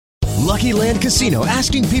Lucky Land Casino,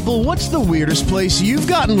 asking people, what's the weirdest place you've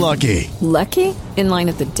gotten lucky? Lucky? In line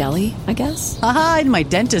at the deli, I guess? Aha, in my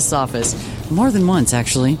dentist's office. More than once,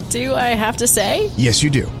 actually. Do I have to say? Yes, you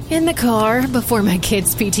do. In the car before my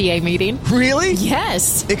kids' PTA meeting. Really?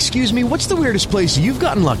 Yes. Excuse me, what's the weirdest place you've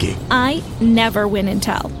gotten lucky? I never win and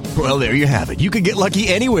tell. Well, there you have it. You can get lucky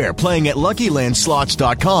anywhere, playing at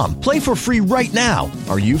LuckyLandSlots.com. Play for free right now.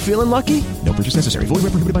 Are you feeling lucky? No purchase necessary. Void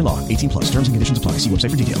where prohibited by law. 18 plus. Terms and conditions apply. See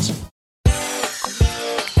website for details.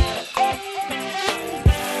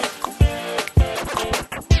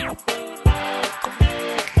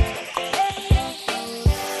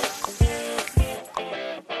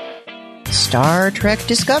 Star Trek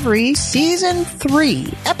Discovery Season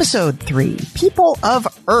 3, Episode 3, People of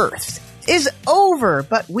Earth, is over,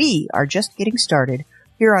 but we are just getting started.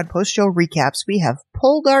 Here on Post-Show Recaps, we have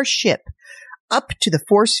pulled our ship up to the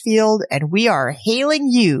force field, and we are hailing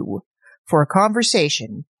you for a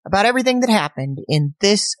conversation about everything that happened in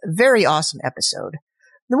this very awesome episode.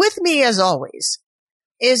 With me, as always,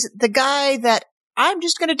 is the guy that I'm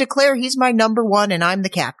just going to declare he's my number one and I'm the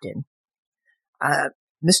captain.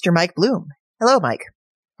 Mr. Mike Bloom. Hello, Mike.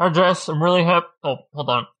 Hi, Jess. I'm really happy. Oh, hold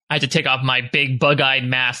on. I had to take off my big bug-eyed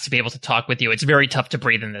mask to be able to talk with you. It's very tough to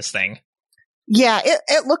breathe in this thing. Yeah,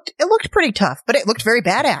 it looked pretty tough, but it looked very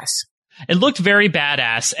badass. It looked very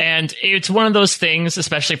badass, and it's one of those things,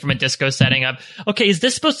 especially from a disco setting of, okay, is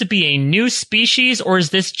this supposed to be a new species, or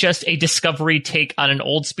is this just a Discovery take on an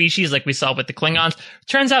old species like we saw with the Klingons?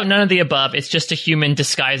 Turns out none of the above. It's just a human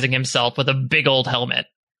disguising himself with a big old helmet.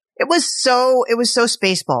 It was so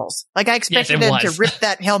Spaceballs. Like, I expected them to rip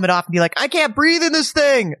that helmet off and be like, I can't breathe in this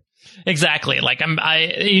thing. Exactly. Like,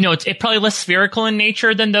 it's probably less spherical in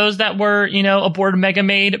nature than those that were, aboard Mega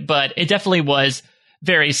Maid, but it definitely was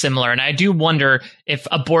very similar. And I do wonder if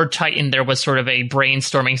aboard Titan there was sort of a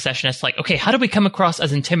brainstorming session as to like, okay, how do we come across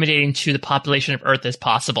as intimidating to the population of Earth as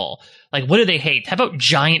possible? Like, what do they hate? How about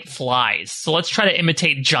giant flies? So let's try to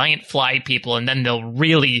imitate giant fly people, and then they'll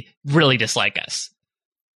really, really dislike us.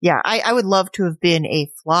 Yeah, I would love to have been a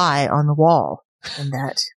fly on the wall in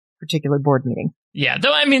that particular board meeting. Yeah,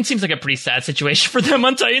 though, it seems like a pretty sad situation for them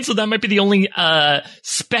on Titan, so that might be the only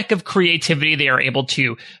speck of creativity they are able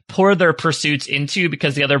to pour their pursuits into,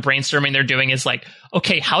 because the other brainstorming they're doing is like,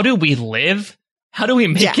 okay, how do we live? How do we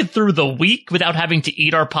make it through the week without having to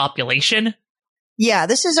eat our population? Yeah,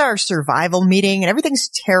 this is our survival meeting, and everything's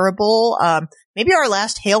terrible. Maybe our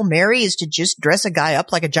last Hail Mary is to just dress a guy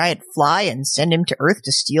up like a giant fly and send him to Earth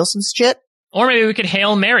to steal some shit. Or maybe we could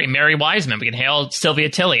hail Mary Wiseman. We can hail Sylvia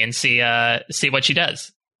Tilly and see what she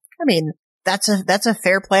does. I mean, that's a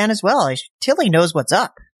fair plan as well. Tilly knows what's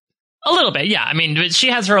up. A little bit, yeah.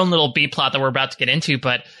 She has her own little B plot that we're about to get into,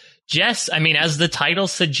 but Jess, as the title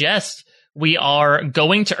suggests, we are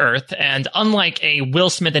going to Earth, and unlike a Will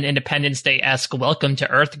Smith and Independence Day-esque welcome to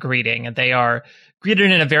Earth greeting, they are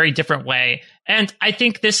greeted in a very different way. And I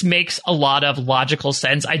think this makes a lot of logical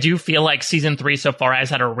sense. I do feel like season 3 so far has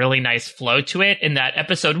had a really nice flow to it, in that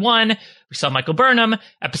episode 1, we saw Michael Burnham.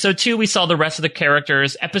 Episode 2, we saw the rest of the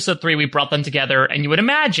characters. Episode 3, we brought them together, and you would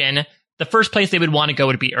imagine the first place they would want to go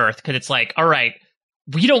would be Earth, because it's like, all right,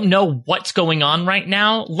 we don't know what's going on right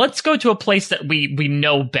now. Let's go to a place that we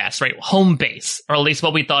know best, right? Home base, or at least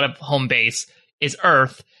what we thought of home base is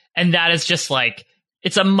Earth. And that is just like,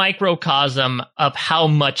 it's a microcosm of how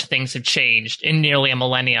much things have changed in nearly a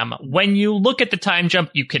millennium. When you look at the time jump,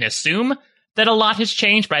 you can assume that a lot has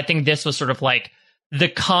changed, but I think this was sort of like the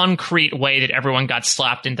concrete way that everyone got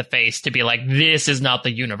slapped in the face to be like, this is not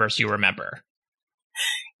the universe you remember.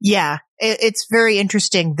 Yeah, it's very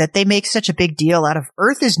interesting that they make such a big deal out of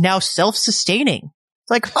Earth is now self-sustaining. It's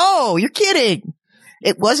like, oh, you're kidding.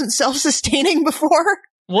 It wasn't self-sustaining before?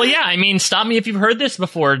 Well, yeah, stop me if you've heard this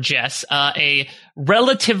before, Jess. A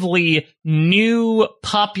relatively new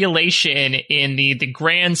population in the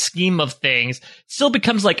grand scheme of things still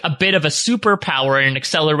becomes like a bit of a superpower in an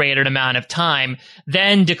accelerated amount of time,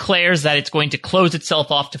 then declares that it's going to close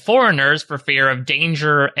itself off to foreigners for fear of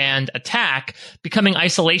danger and attack, becoming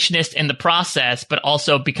isolationist in the process, but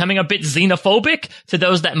also becoming a bit xenophobic to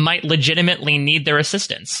those that might legitimately need their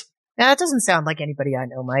assistance. That doesn't sound like anybody I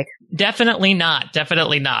know, Mike. Definitely not.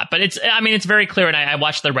 Definitely not. But it's very clear. And I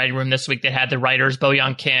watched the writing room this week that had the writers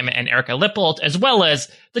Bo-Yeon Kim and Erica Lippold, as well as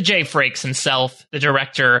the Jay Frakes himself, the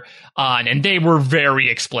director, on. And they were very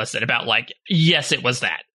explicit about like, yes, it was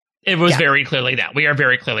that. It was very clearly that. We are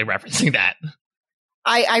very clearly referencing that.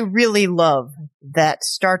 I really love that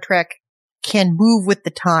Star Trek can move with the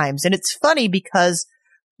times. And it's funny because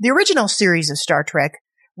the original series of Star Trek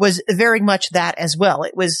was very much that as well.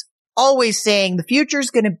 It was always saying the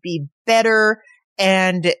future's going to be better,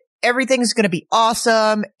 and everything's going to be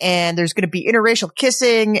awesome, and there's going to be interracial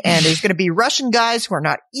kissing, and there's going to be Russian guys who are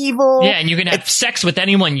not evil. Yeah, and you can have sex with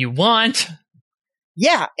anyone you want.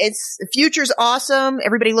 Yeah, the future's awesome.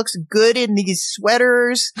 Everybody looks good in these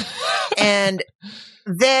sweaters. And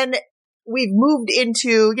then we've moved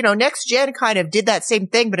into, Next Gen kind of did that same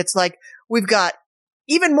thing, but it's like we've got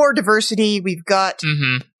even more diversity. We've got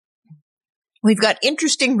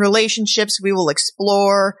interesting relationships we will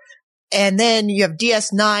explore. And then you have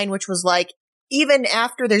DS9, which was like, even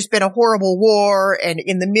after there's been a horrible war and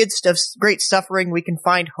in the midst of great suffering, we can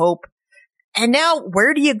find hope. And now,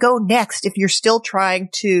 where do you go next if you're still trying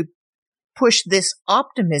to push this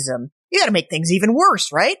optimism? You got to make things even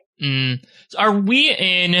worse, right? So are we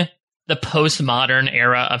in the postmodern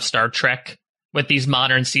era of Star Trek with these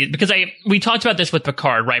modern seasons? Because we talked about this with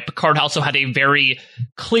Picard, right? Picard also had a very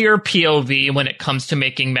clear POV when it comes to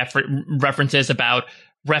making references about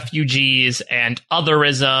refugees and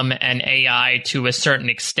otherism and AI to a certain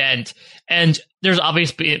extent. And there's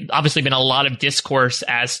obviously been a lot of discourse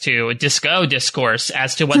as to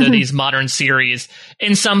whether these modern series,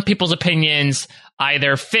 in some people's opinions,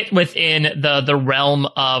 either fit within the realm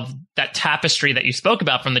of that tapestry that you spoke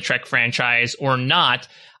about from the Trek franchise or not.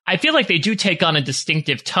 I feel like they do take on a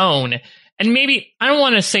distinctive tone. And maybe, I don't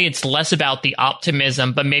want to say it's less about the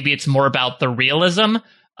optimism, but maybe it's more about the realism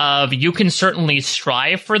of you can certainly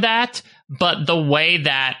strive for that, but the way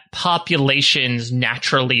that populations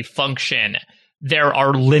naturally function, there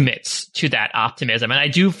are limits to that optimism. And I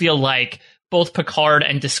do feel like both Picard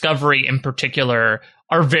and Discovery in particular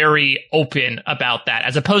are very open about that,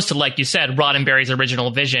 as opposed to, like you said, Roddenberry's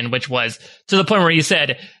original vision, which was to the point where he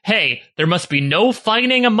said, hey, there must be no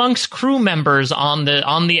fighting amongst crew members on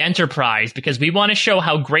the Enterprise, because we want to show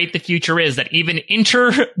how great the future is, that even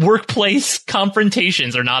inter-workplace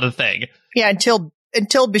confrontations are not a thing. Yeah, until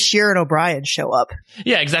Bashir and O'Brien show up.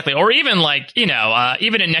 Yeah, exactly. Or even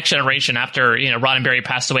even in Next Generation, after, Roddenberry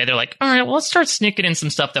passed away, they're like, all right, well, let's start sneaking in some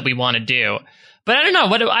stuff that we want to do. But I don't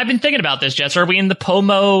know. I've been thinking about this, Jess. Are we in the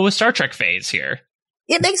Pomo Star Trek phase here?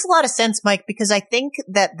 It makes a lot of sense, Mike, because I think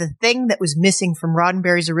that the thing that was missing from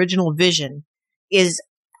Roddenberry's original vision is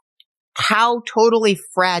how totally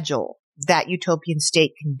fragile that utopian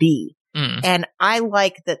state can be. And I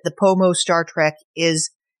like that the Pomo Star Trek is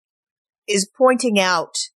pointing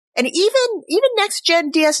out, and even Next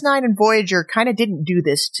Gen, DS9 and Voyager kind of didn't do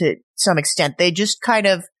this to some extent. They just kind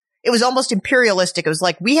of, it was almost imperialistic. It was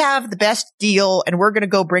like, we have the best deal and we're going to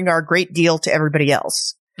go bring our great deal to everybody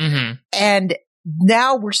else. And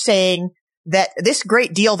now we're saying that this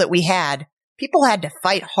great deal that we had, people had to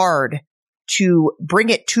fight hard to bring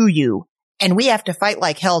it to you, and we have to fight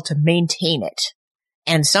like hell to maintain it.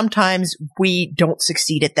 And sometimes we don't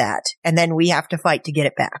succeed at that, and then we have to fight to get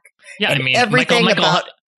it back. Yeah, and I mean,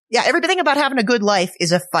 everything about having a good life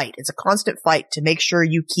is a fight. It's a constant fight to make sure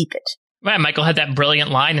you keep it. Right, Michael had that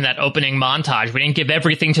brilliant line in that opening montage. We didn't give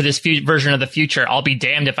everything to this version of the future. I'll be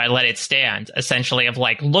damned if I let it stand. Essentially, of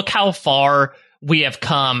like, look how far we have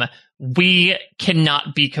come. We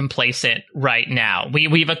cannot be complacent right now.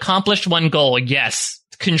 We've accomplished one goal. Yes,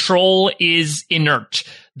 control is inert.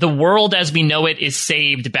 The world as we know it is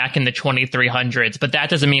saved back in the 2300s, but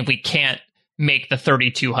that doesn't mean we can't make the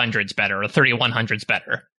 3200s better or 3100s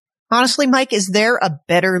better. Honestly, Mike, is there a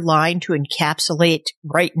better line to encapsulate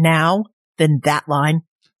right now than that line?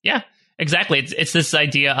 Yeah, exactly. It's this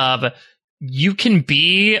idea of you can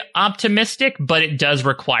be optimistic, but it does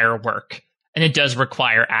require work and it does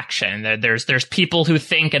require action. There's people who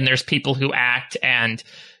think and there's people who act. And,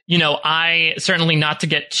 I certainly, not to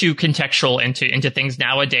get too contextual into things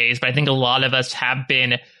nowadays, but I think a lot of us have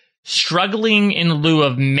been struggling in lieu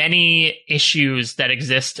of many issues that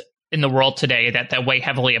exist in the world today that weigh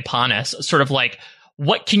heavily upon us. Sort of like,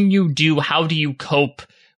 what can you do? How do you cope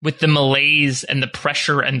with the malaise and the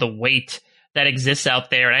pressure and the weight that exists out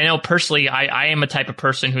there? And I know personally, I am a type of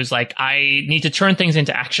person who's like, I need to turn things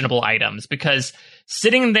into actionable items, because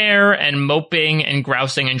sitting there and moping and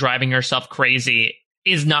grousing and driving yourself crazy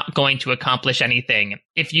is not going to accomplish anything.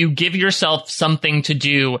 If you give yourself something to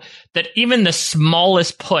do, that even the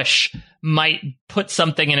smallest push might put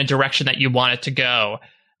something in a direction that you want it to go,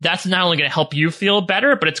 that's not only going to help you feel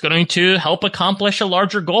better, but it's going to help accomplish a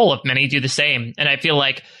larger goal if many do the same. And I feel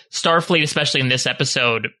like Starfleet, especially in this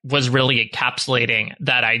episode, was really encapsulating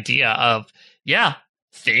that idea of, yeah,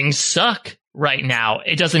 things suck right now.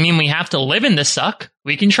 It doesn't mean we have to live in the suck.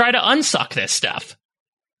 We can try to unsuck this stuff.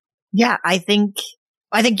 Yeah, I think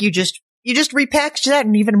you just repackaged that in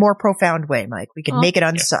an even more profound way, Mike. We can make it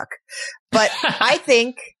unsuck. But I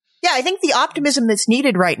think the optimism that's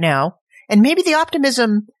needed right now, and maybe the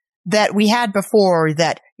optimism that we had before,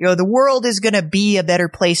 that, the world is going to be a better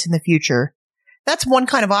place in the future. That's one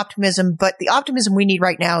kind of optimism, but the optimism we need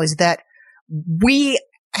right now is that we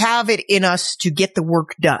have it in us to get the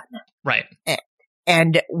work done. Right.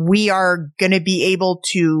 And we are going to be able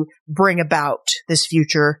to bring about this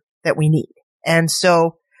future that we need. And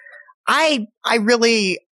so I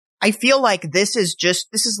feel like this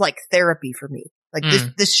is like therapy for me. Like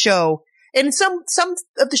this show, and some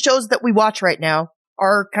of the shows that we watch right now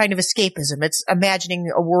are kind of escapism. It's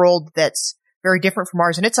imagining a world that's very different from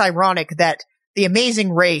ours. And it's ironic that The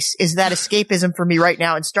Amazing Race is that escapism for me right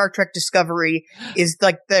now. And Star Trek Discovery is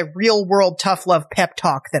like the real world tough love pep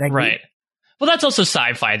talk that I need. Right. Well, that's also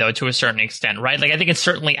sci-fi, though, to a certain extent, right? Like, I think it's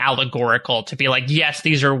certainly allegorical to be like, yes,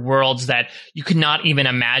 these are worlds that you could not even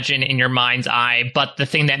imagine in your mind's eye, but the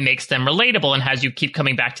thing that makes them relatable and has you keep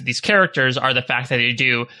coming back to these characters are the fact that they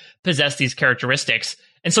do possess these characteristics.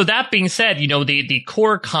 And so that being said, the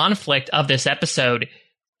core conflict of this episode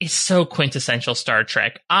is so quintessential Star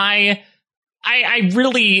Trek. I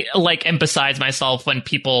really emphasize myself when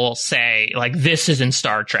people say, like, this isn't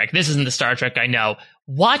Star Trek. This isn't the Star Trek I know.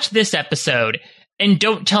 Watch this episode and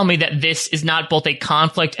don't tell me that this is not both a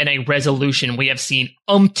conflict and a resolution we have seen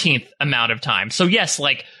umpteenth amount of time. So yes,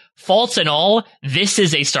 like, faults and all, this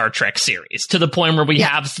is a Star Trek series to the point where we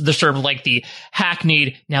have the sort of like the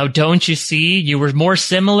hackneyed, now don't you see, you were more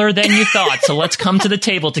similar than you thought, so let's come to the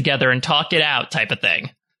table together and talk it out type of thing.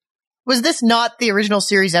 Was this not the original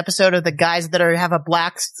series episode of the guys that have a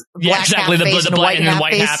black exactly, half face the and black a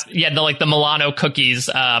white half half, yeah, the Milano cookies,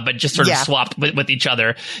 but just sort of swapped with each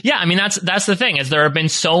other. Yeah, I mean that's the thing, is there have been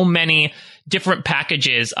so many different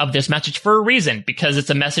packages of this message for a reason, because it's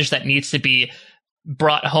a message that needs to be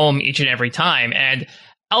brought home each and every time. And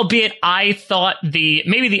albeit I thought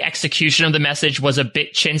maybe the execution of the message was a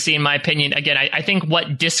bit chintzy in my opinion. Again, I think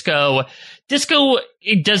what Disco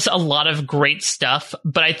it does a lot of great stuff,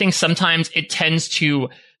 but I think sometimes it tends to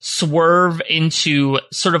swerve into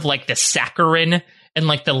sort of like the saccharine and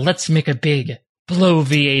like the let's make a big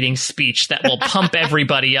bloviating speech that will pump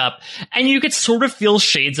everybody up. And you could sort of feel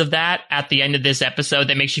shades of that at the end of this episode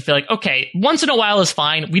that makes you feel like, okay, once in a while is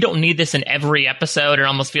fine. We don't need this in every episode. It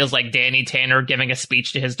almost feels like Danny Tanner giving a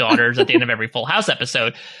speech to his daughters at the end of every Full House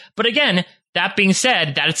episode. But again, that being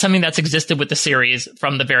said, that is something that's existed with the series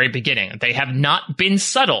from the very beginning. They have not been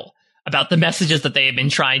subtle about the messages that they have been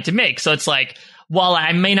trying to make. So it's like, while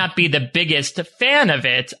I may not be the biggest fan of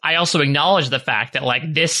it, I also acknowledge the fact that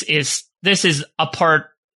like this is a part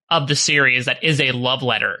of the series that is a love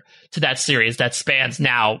letter to that series that spans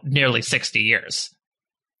now nearly 60 years.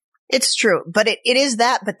 It's true, but it is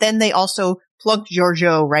that, but then they also plugged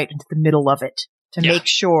Georgiou right into the middle of it to make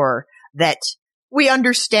sure that we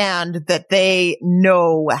understand that they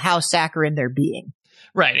know how saccharine they're being.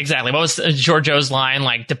 Right, exactly. What was Georgiou's line?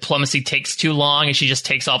 Like, diplomacy takes too long, and she just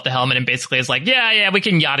takes off the helmet and basically is like, yeah, we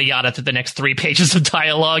can yada yada through the next 3 pages of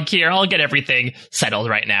dialogue here. I'll get everything settled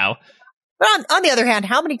right now. But on the other hand,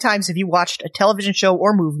 how many times have you watched a television show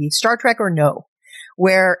or movie, Star Trek or no,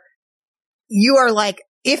 where you are like,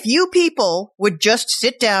 if you people would just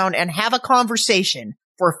sit down and have a conversation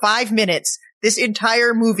for 5 minutes, this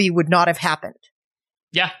entire movie would not have happened.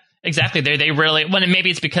 Yeah, exactly. They really, well, maybe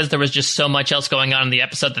it's because there was just so much else going on in the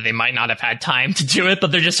episode that they might not have had time to do it,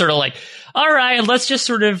 but they're just sort of like, all right, let's just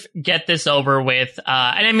sort of get this over with.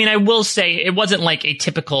 And I mean, I will say it wasn't like a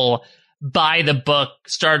typical by the book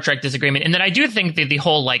Star Trek disagreement. And then I do think that the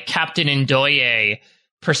whole like Captain Ndoye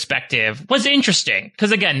perspective was interesting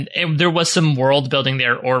because again, there was some world building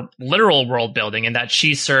there, or literal world building, in that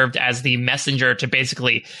she served as the messenger to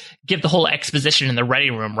basically give the whole exposition in the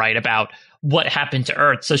ready room, right, about what happened to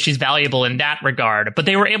Earth. So she's valuable in that regard. But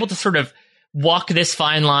they were able to sort of walk this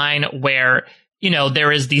fine line where, you know,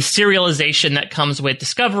 there is the serialization that comes with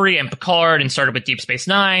Discovery and Picard and started with Deep Space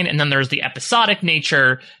Nine. And then there's the episodic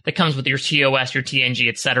nature that comes with your TOS, your TNG,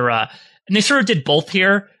 etc. And they sort of did both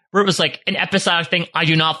here, where it was like an episodic thing. I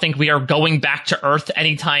do not think we are going back to Earth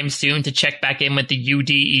anytime soon to check back in with the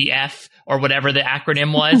UDEF or whatever the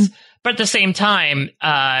acronym was. But at the same time,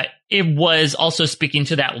 it was also speaking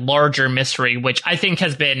to that larger mystery, which I think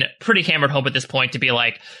has been pretty hammered home at this point, to be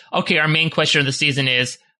like, okay, our main question of the season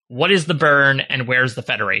is, what is the burn and where's the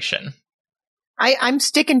Federation? I'm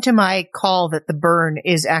sticking to my call that the burn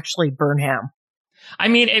is actually Burnham. I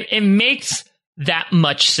mean, it makes that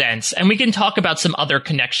much sense. And we can talk about some other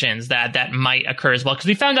connections that might occur as well, because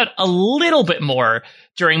we found out a little bit more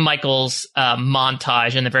during Michael's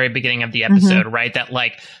montage in the very beginning of the episode, right? That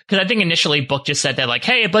because I think initially Book just said that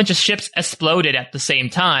hey, a bunch of ships exploded at the same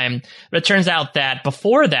time. But it turns out that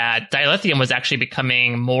before that, dilithium was actually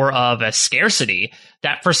becoming more of a scarcity,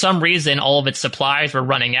 that for some reason all of its supplies were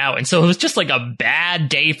running out. And so it was just a bad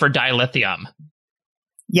day for dilithium.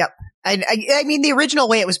 Yep. I mean, the original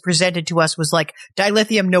way it was presented to us was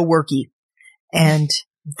dilithium, no worky. And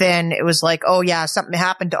then it was oh yeah, something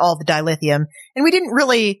happened to all the dilithium.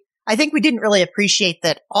 And I think we didn't really appreciate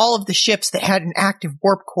that all of the ships that had an active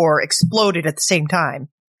warp core exploded at the same time.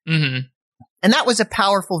 Mm-hmm. And that was a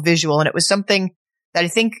powerful visual. And it was something that I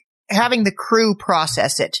think having the crew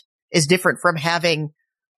process it is different from having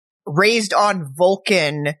raised on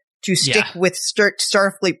Vulcan to stick with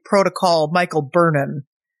Starfleet protocol Michael Burnham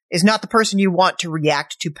is not the person you want to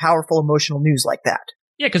react to powerful emotional news like that.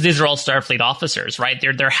 Yeah, because these are all Starfleet officers, right?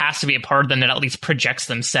 There has to be a part of them that at least projects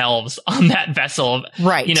themselves on that vessel.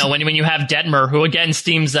 Right. When you have Detmer, who again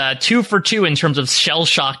seems 2 for 2 in terms of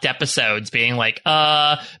shell-shocked episodes, being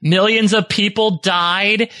millions of people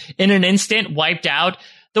died in an instant, wiped out.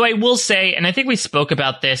 Though I will say, and I think we spoke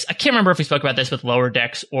about this, I can't remember if we spoke about this with Lower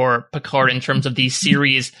Decks or Picard in terms of these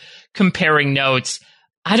series comparing notes.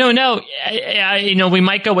 I don't know. We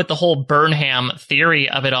might go with the whole Burnham theory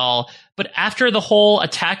of it all, but after the whole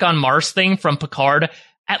attack on Mars thing from Picard,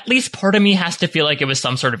 at least part of me has to feel like it was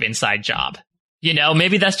some sort of inside job.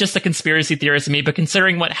 Maybe that's just a conspiracy theorist to me, but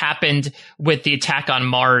considering what happened with the attack on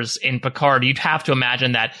Mars in Picard, you'd have to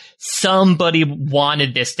imagine that somebody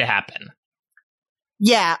wanted this to happen.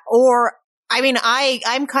 Yeah, or,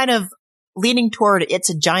 I'm kind of leaning toward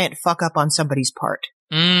it's a giant fuck up on somebody's part.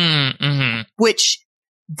 Mm-hmm. Which,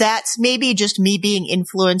 that's maybe just me being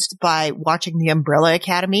influenced by watching The Umbrella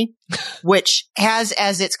Academy, which has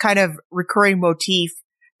as its kind of recurring motif,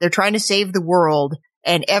 they're trying to save the world,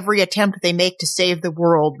 and every attempt they make to save the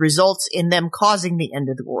world results in them causing the end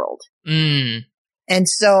of the world. Mm. And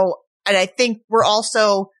I think we're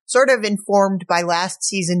also sort of informed by last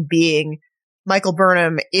season being Michael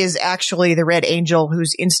Burnham is actually the Red Angel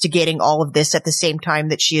who's instigating all of this at the same time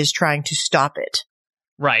that she is trying to stop it.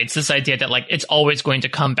 Right. It's this idea that it's always going to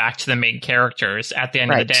come back to the main characters at the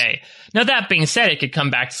end of the day. Now, that being said, it could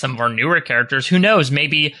come back to some of our newer characters. Who knows?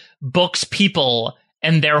 Maybe Book's people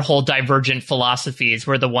and their whole divergent philosophies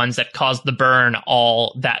were the ones that caused the burn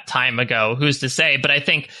all that time ago. Who's to say? But I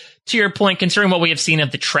think, to your point, considering what we have seen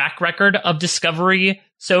of the track record of Discovery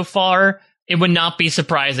so far, it would not be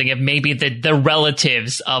surprising if maybe the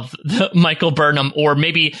relatives of Michael Burnham, or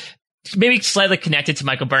maybe slightly connected to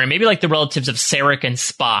Michael Burnham, maybe the relatives of Sarek and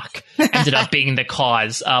Spock, ended up being the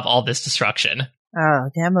cause of all this destruction. Oh,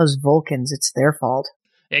 damn those Vulcans. It's their fault.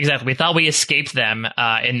 Exactly. We thought we escaped them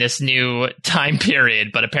in this new time period,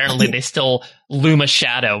 but apparently they still loom a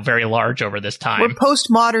shadow very large over this time. We're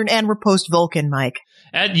postmodern and we're post-Vulcan, Mike.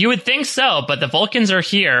 You would think so, but the Vulcans are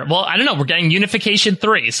here. Well, I don't know. We're getting Unification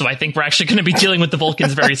 3, so I think we're actually going to be dealing with the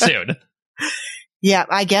Vulcans very soon. Yeah,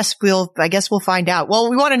 I guess we'll find out. Well,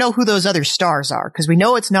 we want to know who those other stars are, because we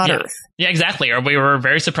know it's not Earth. Yeah, exactly. Or we were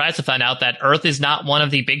very surprised to find out that Earth is not one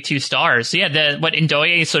of the big 2 stars. So yeah, what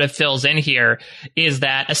Ndoye sort of fills in here is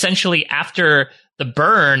that essentially after the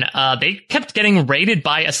burn, they kept getting raided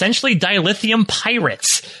by essentially dilithium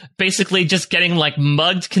pirates, basically just getting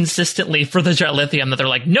mugged consistently for the dilithium, that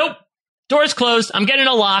they're nope, door's closed, I'm getting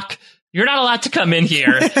a lock. You're not allowed to come in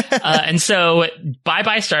here. And so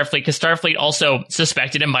bye-bye Starfleet, because Starfleet also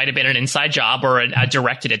suspected it might have been an inside job or a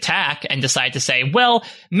directed attack, and decided to say, well,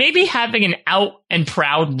 maybe having an out and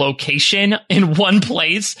proud location in one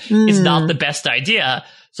place is not the best idea.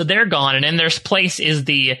 So they're gone, and in their place is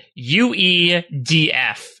the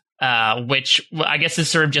UEDF, which I guess is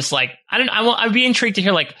sort of just I'd be intrigued to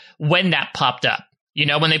hear when that popped up.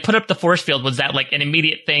 When they put up the force field, was that an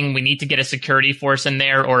immediate thing? We need to get a security force in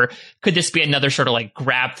there, or could this be another sort of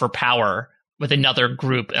grab for power with another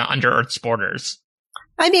group under Earth's borders?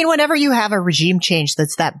 I mean, whenever you have a regime change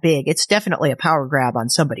that's that big, it's definitely a power grab on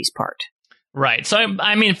somebody's part. Right. So,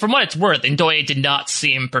 I mean, from what it's worth, Ndoye did not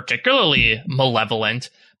seem particularly malevolent,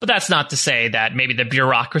 but that's not to say that maybe the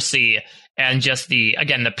bureaucracy and just the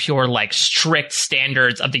pure, strict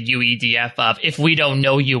standards of the UEDF of, if we don't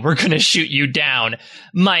know you, we're going to shoot you down,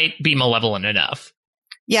 might be malevolent enough.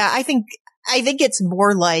 Yeah, I think it's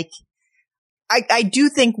more I do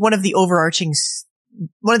think one of the overarching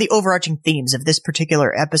themes of this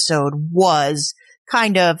particular episode was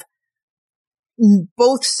kind of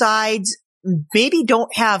both sides maybe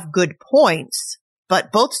don't have good points,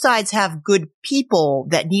 but both sides have good people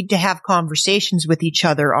that need to have conversations with each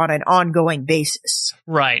other on an ongoing basis.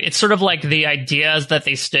 Right. It's sort of like the ideas that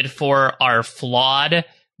they stood for are flawed,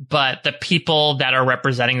 but the people that are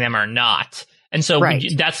representing them are not. And so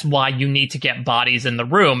that's why you need to get bodies in the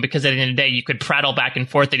room, because at the end of the day, you could prattle back and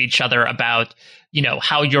forth at each other about,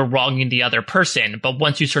 how you're wronging the other person. But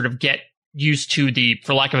once you sort of get used to the,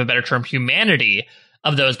 for lack of a better term, humanity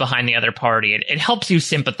of those behind the other party, it helps you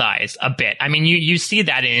sympathize a bit. I mean, you see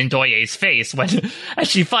that in Ndoye's face when, as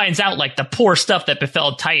she finds out, like, the poor stuff that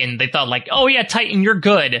befell Titan. They thought, like, oh yeah, Titan, you're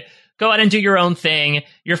good. Go out and do your own thing.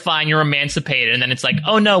 You're fine. You're emancipated. And then it's like,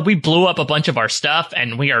 oh no, we blew up a bunch of our stuff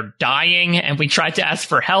and we are dying and we tried to ask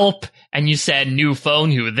for help and you said new phone,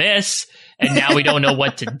 who this? And now we don't know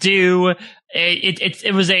what to do.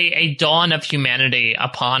 It was a dawn of humanity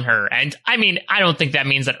upon her. And I mean, I don't think that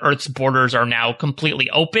means that Earth's borders are now completely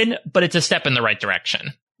open, but it's a step in the right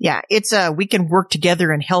direction. Yeah, it's a we can work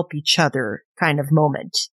together and help each other kind of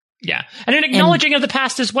moment. Yeah, and an acknowledging of the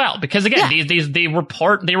past as well, because again, they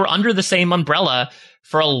were under the same umbrella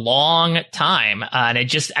for a long time, and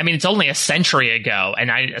it's only a century ago,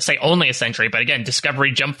 and I say only a century, but again,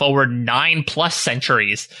 Discovery jumped forward 9+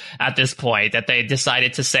 centuries at this point that they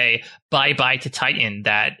decided to say bye-bye to Titan.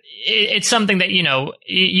 That it's something that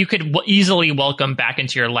you could easily welcome back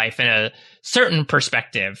into your life in a certain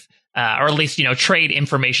perspective, or at least trade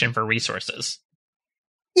information for resources.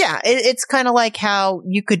 Yeah, it's kind of like how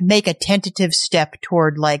you could make a tentative step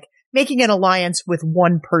toward, like, making an alliance with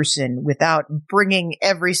one person without bringing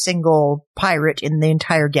every single pirate in the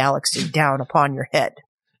entire galaxy down upon your head.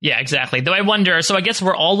 Yeah, exactly. Though I wonder, so I guess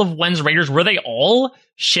were all of Wen's raiders, were they all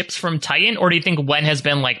ships from Titan? Or do you think Wen has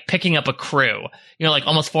been, like, picking up a crew? Like,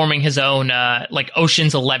 almost forming his own, like,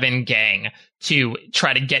 Ocean's 11 gang to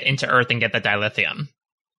try to get into Earth and get the dilithium?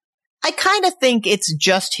 I kind of think it's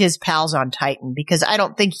just his pals on Titan, because I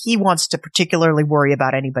don't think he wants to particularly worry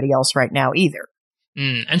about anybody else right now either.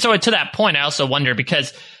 And so to that point, I also wonder,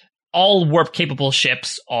 because all warp-capable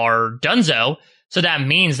ships are Dunzo, so that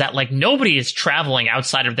means that, like, nobody is traveling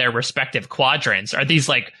outside of their respective quadrants. Are these,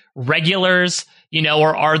 like, regulars,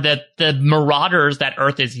 or are the marauders that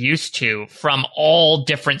Earth is used to from all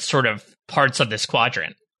different sort of parts of this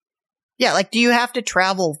quadrant? Yeah, like, do you have to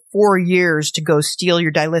travel 4 years to go steal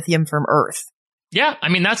your dilithium from Earth? Yeah, I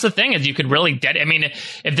mean, that's the thing, is you could really get, I mean,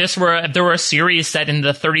 if there were a series set in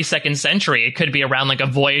the 32nd century, it could be around like a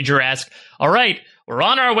Voyager-esque, all right, we're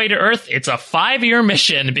on our way to Earth. It's a 5-year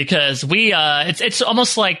mission because it's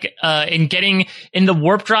almost like, in the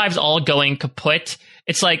warp drives all going kaput.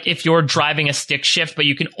 It's like if you're driving a stick shift, but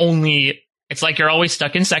you can only, it's like you're always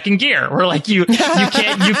stuck in second gear, where like you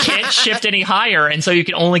can't shift any higher, and so you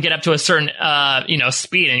can only get up to a certain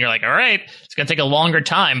speed, and you're like, all right, it's gonna take a longer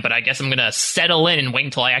time, but I guess I'm gonna settle in and wait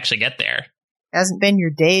until I actually get there. Hasn't been your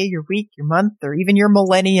day, your week, your month, or even your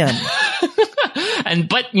millennium.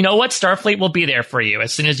 But you know what? Starfleet will be there for you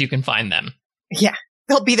as soon as you can find them. Yeah,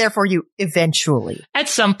 they'll be there for you eventually, at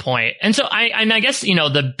some point. And so I guess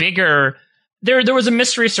the bigger. There was a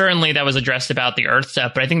mystery certainly that was addressed about the Earth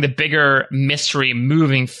stuff, but I think the bigger mystery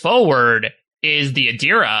moving forward is the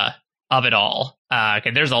Adira of it all.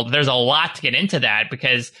 Okay, there's a lot to get into that,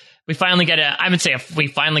 because we finally get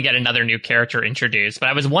another new character introduced. But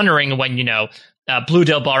I was wondering when Blue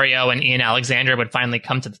Del Barrio and Ian Alexander would finally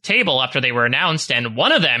come to the table after they were announced, and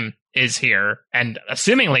one of them is here and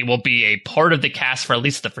assumingly will be a part of the cast for at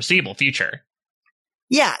least the foreseeable future.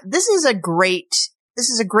 Yeah, this is a great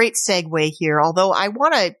segue here, although I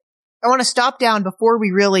want to stop down before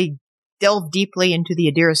we really delve deeply into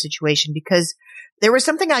the Adira situation, because there was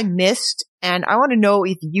something I missed, and I want to know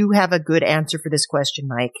if you have a good answer for this question,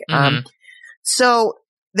 Mike. Mm-hmm. So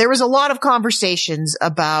there was a lot of conversations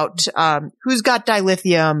about who's got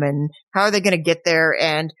dilithium and how are they going to get there,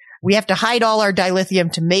 and we have to hide all our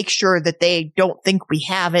dilithium to make sure that they don't think we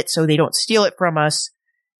have it, so they don't steal it from us.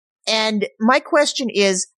 And my question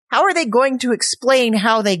is, how are they going to explain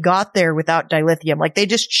how they got there without dilithium? Like, they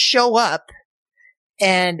just show up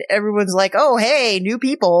and everyone's like, oh, hey, new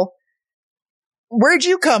people. Where'd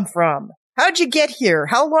you come from? How'd you get here?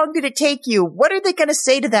 How long did it take you? What are they going to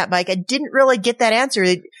say to that, Mike? I didn't really get that answer.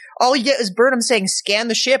 All you get is Burnham saying, scan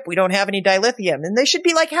the ship. We don't have any dilithium. And they should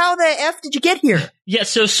be like, how the F did you get here? Yeah,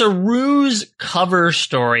 so Saru's cover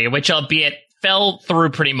story, which albeit fell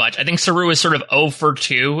through pretty much. I think Saru is sort of 0 for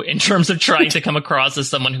 2 in terms of trying to come across as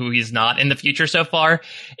someone who he's not in the future so far,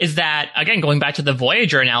 is that, again, going back to the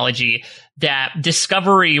Voyager analogy, that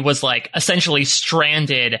Discovery was like essentially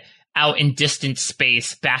stranded out in distant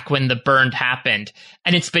space back when the burn happened,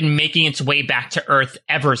 and it's been making its way back to Earth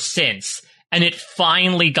ever since. and it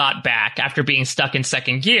finally got back after being stuck in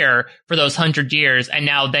second gear for those 100 years, and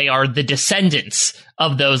now they are the descendants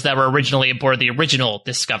of those that were originally aboard the original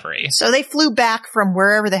Discovery. So they flew back from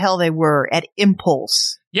wherever the hell they were at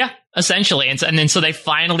impulse. Yeah, essentially. And then so they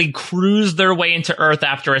finally cruised their way into Earth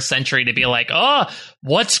after a century to be like, oh,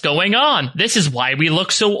 what's going on? This is why we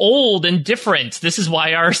look so old and different. This is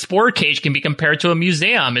why our spore cage can be compared to a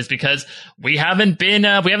museum, is because we haven't been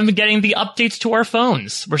getting the updates to our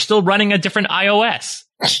phones. We're still running a different iOS.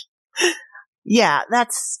 Yeah,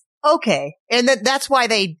 that's okay. And that's why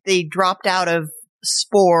they dropped out of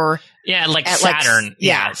Spore. Yeah, like Saturn.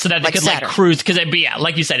 Yeah, so that they could Saturn. Cruise. Because it'd be,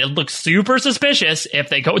 like you said, it looks super suspicious if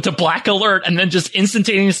they go to black alert and then just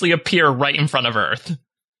instantaneously appear right in front of Earth.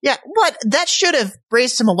 Yeah, but that should have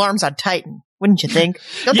raised some alarms on Titan, wouldn't you think?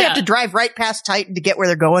 Don't they have to drive right past Titan to get where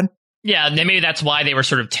they're going? Yeah, maybe that's why they were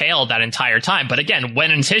sort of tailed that entire time. But again,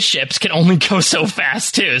 Wennon's his ships can only go so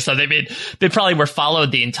fast too. So they probably were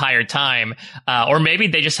followed the entire time. Or maybe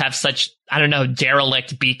they just have such, I don't know,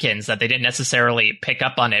 derelict beacons that they didn't necessarily pick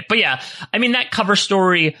up on it. But yeah, I mean, that cover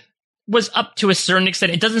story was up to a certain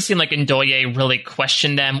extent. It doesn't seem like Ndoye really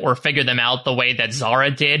questioned them or figured them out the way that Zara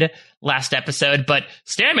did last episode. But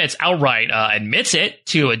Stamets outright admits it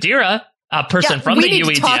to Adira, a person from the UEDF. We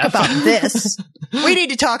need to talk about this. We need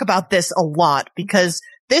to talk about this a lot, because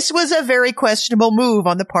this was a very questionable move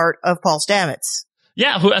on the part of Paul Stamets.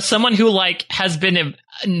 Yeah, someone who has been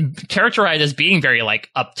characterized as being very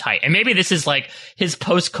uptight, and maybe this is his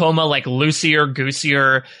post-coma loosier,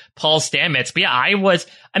 goosier Paul Stamets. But yeah,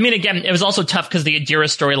 again, it was also tough because the Adira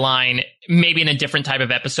storyline, maybe in a different type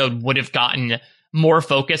of episode, would have gotten more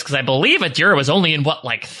focus, because I believe Adira was only in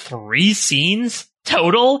 3 scenes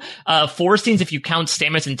total, 4 scenes if you count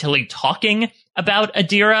Stamets and Tilly talking about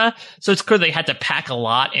Adira. So it's clear they had to pack a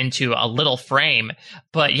lot into a little frame.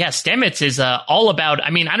 But yeah, Stamets is all about, I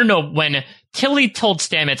don't know, when Tilly told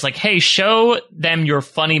Stamets hey, show them your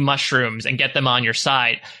funny mushrooms and get them on your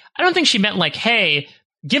side, I don't think she meant hey,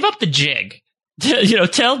 give up the jig.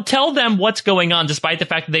 Tell them what's going on, despite the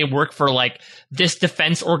fact that they work for this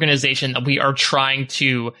defense organization that we are trying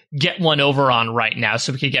to get one over on right now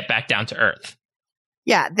so we can get back down to Earth.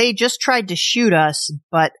 Yeah, they just tried to shoot us,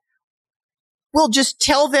 but we'll just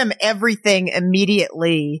tell them everything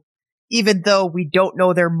immediately, even though we don't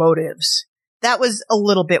know their motives. That was a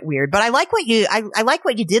little bit weird, but I like what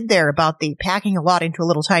you did there about the packing a lot into a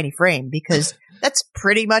little tiny frame, because that's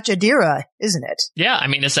pretty much Adira, isn't it? Yeah,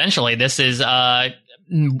 essentially, this is at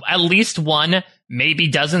least one, maybe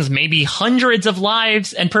dozens, maybe hundreds of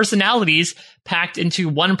lives and personalities packed into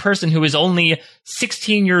one person who is only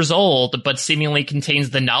 16 years old, but seemingly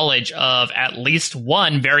contains the knowledge of at least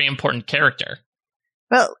one very important character.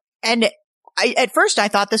 Well, and at first I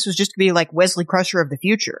thought this was just going to be Wesley Crusher of the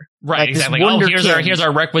future. Right, exactly. Oh, here's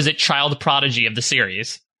our requisite child prodigy of the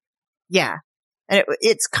series. Yeah. And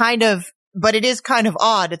it's kind of, but it is kind of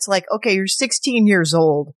odd. It's okay, you're 16 years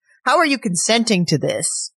old. How are you consenting to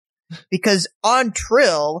this? Because on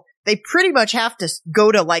Trill, they pretty much have to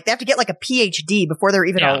go to they have to get a PhD before they're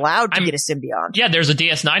even allowed to get a symbiont. Yeah, there's a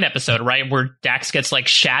DS9 episode, right, where Dax gets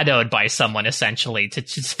shadowed by someone essentially to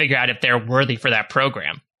just figure out if they're worthy for that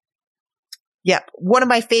program. Yep. One of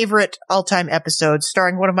my favorite all-time episodes,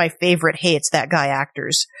 starring one of my favorite Hey, It's That Guy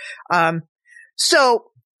actors. So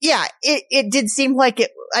yeah, it did seem like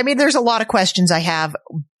it. There's a lot of questions I have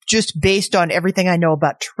just based on everything I know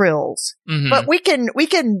about Trills, but we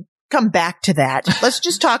can come back to that. Let's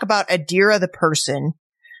just talk about Adira the person,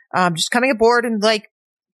 just coming aboard and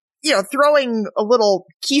throwing a little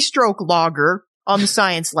keystroke logger on the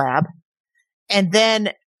science lab. And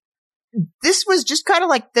then this was just kind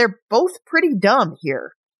of they're both pretty dumb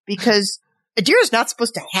here, because Adira's not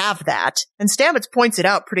supposed to have that. And Stamets points it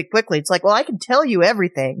out pretty quickly. It's well, I can tell you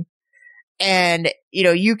everything, and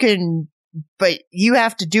you can, but you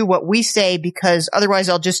have to do what we say, because otherwise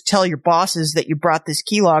I'll just tell your bosses that you brought this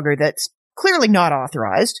keylogger that's clearly not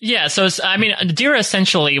authorized. Yeah, so Adira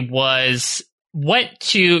essentially went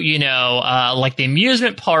to, the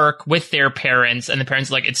amusement park with their parents, and the parents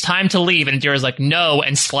are it's time to leave, and Adira's no,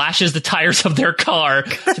 and slashes the tires of their car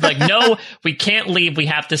to be no, we can't leave, we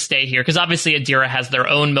have to stay here, because obviously Adira has their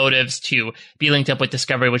own motives to be linked up with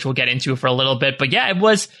Discovery, which we'll get into for a little bit. But yeah, it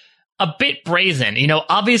was a bit brazen.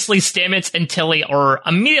 Obviously Stamets and Tilly are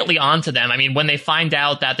immediately onto them. When they find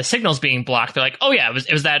out that the signal's being blocked, they're oh yeah,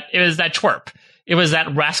 it was that twerp. it was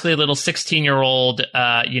that rascally little 16-year-old,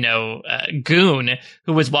 goon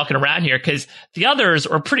who was walking around here, because the others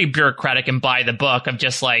were pretty bureaucratic and by the book of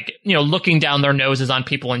just like, looking down their noses on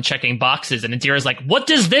people and checking boxes. And Adira's like, what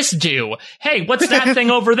does this do? Hey, what's that thing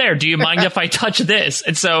over there? Do you mind if I touch this?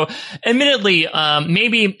 And so, admittedly,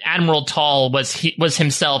 maybe Admiral Tall was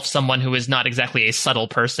himself someone who is not exactly a subtle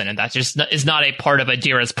person, and that just is not a part of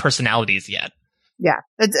Adira's personalities yet. Yeah,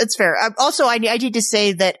 it's fair. Also, I need to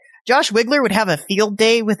say that Josh Wigler would have a field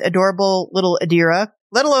day with adorable little Adira,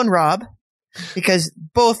 let alone Rob, because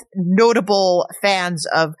both notable fans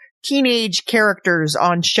of teenage characters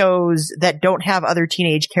on shows that don't have other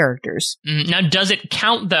teenage characters. Now, does it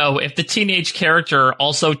count, though, if the teenage character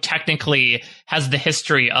also technically has the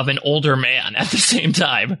history of an older man at the same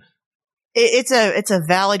time? It's a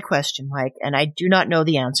valid question, Mike, and I do not know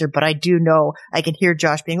the answer, but I do know I can hear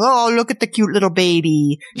Josh being, oh, look at the cute little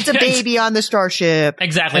baby. It's a baby on the starship.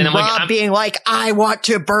 Exactly. And Rob being like, I want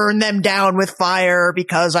to burn them down with fire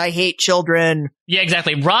because I hate children. Yeah,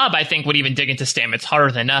 exactly. Rob, I think, would even dig into Stamets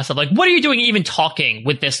harder than us. I'm like, what are you doing even talking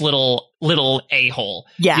with this little a-hole?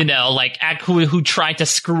 Yeah. Who tried to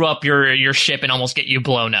screw up your ship and almost get you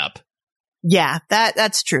blown up. Yeah,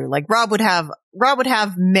 that's true. Like Rob would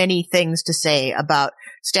have many things to say about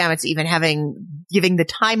Stamets even giving the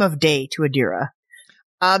time of day to Adira.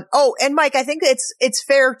 And Mike, I think it's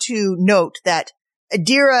fair to note that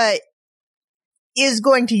Adira is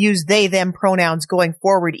going to use they, them pronouns going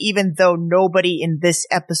forward, even though nobody in this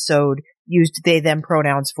episode used they, them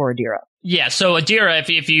pronouns for Adira. Yeah, so Adira,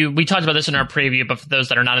 we talked about this in our preview, but for those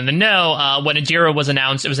that are not in the know, when Adira was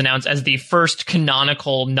announced, it was announced as the first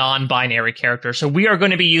canonical non-binary character. So we are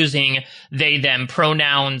going to be using they, them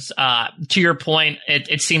pronouns. To your point,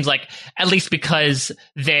 it seems like, at least because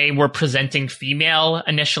they were presenting female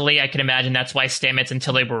initially, I can imagine that's why Stamets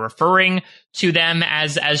until they were referring to them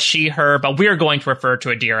as she, her, but we're going to refer to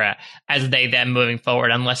Adira as they, them moving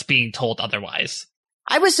forward, unless being told otherwise.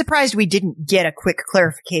 I was surprised we didn't get a quick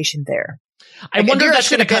clarification there. I wonder if that's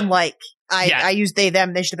going to been like, I used they,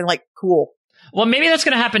 them. They should have been like, cool. Well, maybe that's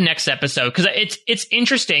going to happen next episode, because it's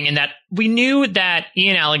interesting in that we knew that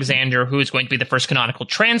Ian Alexander, who is going to be the first canonical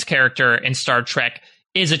trans character in Star Trek,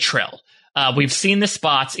 is a Trill. We've seen the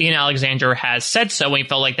spots. Ian Alexander has said so, and we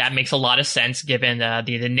felt like that makes a lot of sense given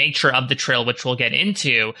the nature of the Trill, which we'll get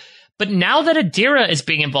into. But now that Adira is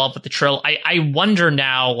being involved with the Trill, I wonder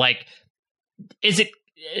now, like,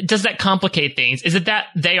 does that complicate things? Is it that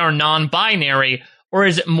they are non-binary, or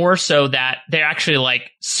is it more so that they're actually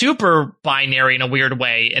like super binary in a weird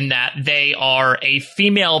way, in that they are a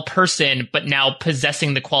female person, but now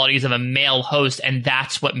possessing the qualities of a male host, and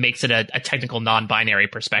that's what makes it a technical non-binary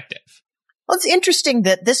perspective? Well, it's interesting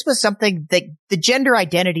that this was something that the gender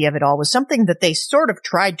identity of it all was something that they sort of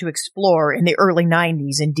tried to explore in the early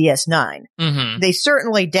 90s in DS9. Mm-hmm. They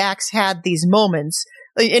certainly, Dax had these moments.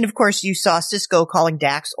 And of course, you saw Sisko calling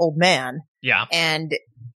Dax old man. Yeah. And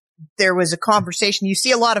there was a conversation. You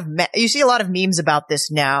see a lot of memes about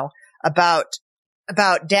this now, about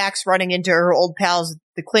Dax running into her old pals,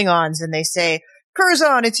 the Klingons, and they say,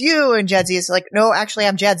 Curzon, it's you. And Jadzia's like, no, actually,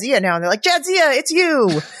 I'm Jadzia now. And they're like, Jadzia, it's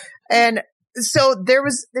you. And so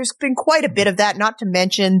there's been quite a bit of that, not to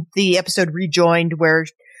mention the episode Rejoined where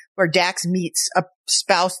Dax meets a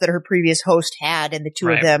spouse that her previous host had, and the two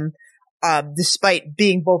of them, despite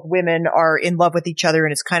being both women, are in love with each other,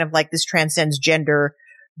 and it's kind of like this transcends gender.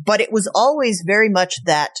 But it was always very much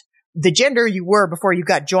that the gender you were before you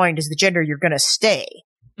got joined is the gender you're going to stay.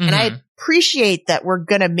 Mm-hmm. And I appreciate that we're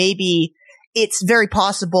going to it's very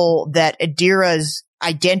possible that Adira's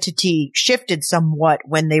identity shifted somewhat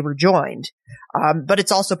when they were joined. But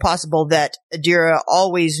it's also possible that Adira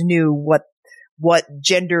always knew what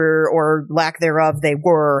gender or lack thereof they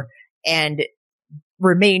were, and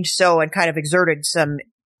remained so, and kind of exerted some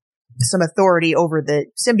authority over the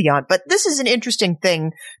symbiont. But this is an interesting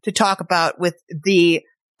thing to talk about with the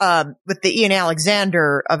Ian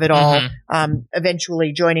Alexander of it all,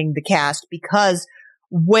 eventually joining the cast, because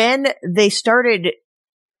when they started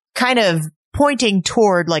kind of pointing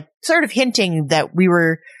toward, like, sort of hinting that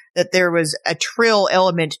there was a Trill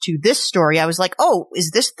element to this story, I was like, oh,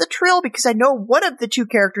 is this the Trill? Because I know one of the two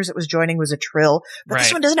characters that was joining was a Trill, but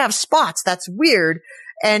this one doesn't have spots. That's weird.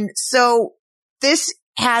 And so this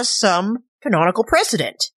has some canonical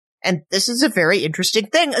precedent. And this is a very interesting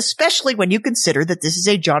thing, especially when you consider that this is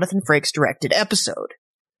a Jonathan Frakes directed episode.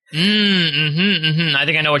 I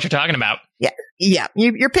think I know what you're talking about. Yeah.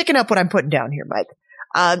 You're picking up what I'm putting down here, Mike.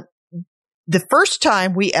 The first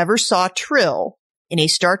time we ever saw Trill in a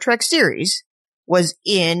Star Trek series was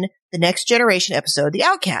in the Next Generation episode, The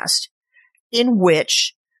Outcast, in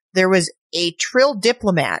which there was a Trill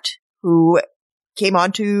diplomat who came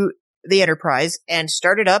onto the Enterprise and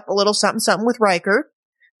started up a little something something with Riker,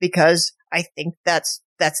 because I think that's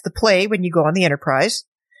the play when you go on the Enterprise,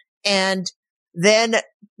 and then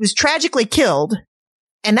was tragically killed.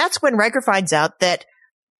 And that's when Riker finds out that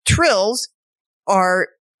Trills are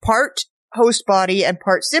part host body and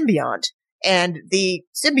part symbiont, and the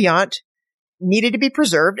symbiont needed to be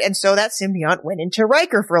preserved, and so that symbiont went into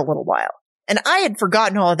Riker for a little while. And I had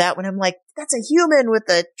forgotten all of that when I'm like, that's a human with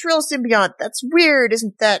a Trill symbiont. That's weird.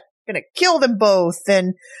 Isn't that going to kill them both?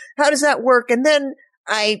 And how does that work? And then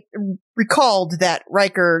I recalled that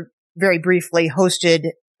Riker very briefly hosted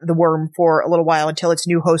the worm for a little while until its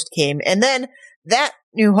new host came. And then that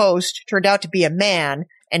new host turned out to be a man,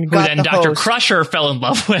 and who got then the Dr. host. Crusher fell in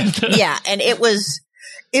love with. Yeah, and it was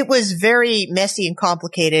very messy and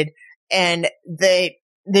complicated. And the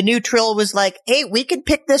new Trill was like, "Hey, we can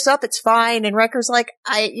pick this up. It's fine." And Riker's like,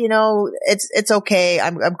 it's okay.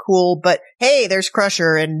 I'm cool. But hey, there's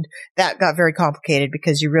Crusher. And that got very complicated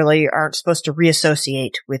because you really aren't supposed to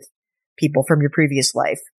reassociate with people from your previous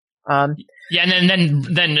life. Yeah, and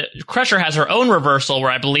then Crusher has her own reversal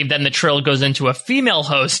where I believe then the Trill goes into a female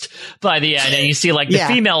host by the end, and you see like the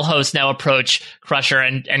female host now approach Crusher,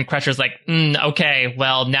 and Crusher's like, okay,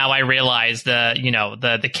 well now I realize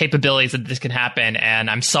the capabilities that this can happen, and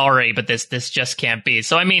I'm sorry, but this just can't be.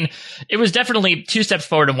 So I mean, it was definitely 2 steps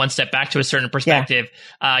forward and 1 step back to a certain perspective.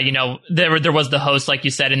 Yeah. There was the host, like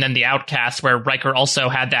you said, and then the outcast, where Riker also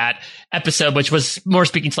had that episode, which was more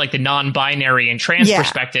speaking to like the non-binary and trans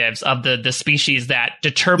perspectives of the species that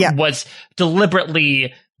was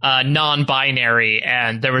deliberately non-binary,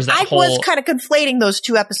 and there was that I was kind of conflating those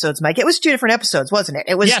 2 episodes, Mike. It was 2 different episodes, wasn't it?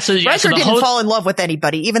 It was Riker didn't fall in love with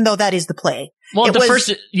anybody, even though that is the play. Well,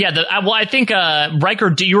 I think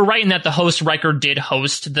Riker. You were right in that the host Riker did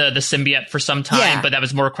host the symbiote for some time, but that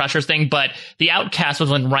was more Crusher's thing. But the outcast was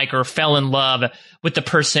when Riker fell in love with the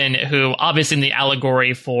person who, obviously in the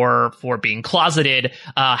allegory for being closeted,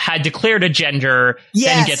 had declared a gender,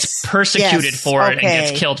 then gets persecuted for it and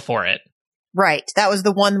gets killed for it. Right. That was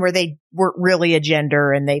the one where they weren't really a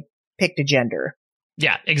gender and they picked a gender.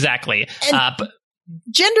 Yeah, exactly. But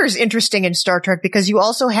gender is interesting in Star Trek because you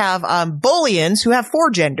also have Bolians who have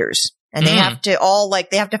 4 genders, and they have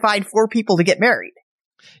to find 4 people to get married.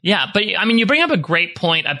 Yeah, but I mean, you bring up a great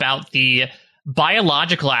point about the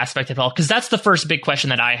biological aspect of it all, because that's the first big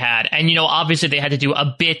question that I had. And, obviously they had to do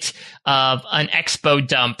a bit of an expo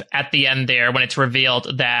dump at the end there when it's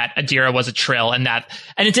revealed that Adira was a Trill, and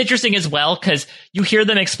it's interesting as well, because you hear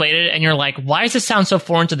them explain it and you're like, why does this sound so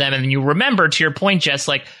foreign to them? And then you remember, to your point, Jess,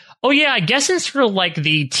 like, oh yeah, I guess in sort of like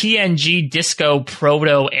the TNG disco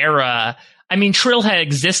proto era, I mean, Trill had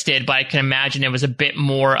existed, but I can imagine it was a bit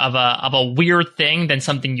more of a weird thing than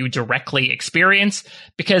something you directly experience,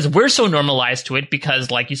 because we're so normalized to it,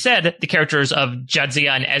 because like you said, the characters of Jadzia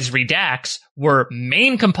and Ezri Dax were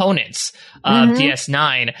main components of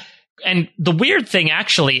DS9. And the weird thing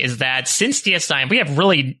actually is that since DS9, we have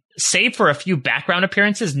really, save for a few background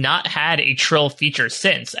appearances, not had a Trill feature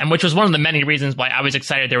since, and which was one of the many reasons why I was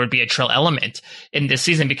excited there would be a Trill element in this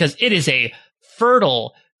season, because it is a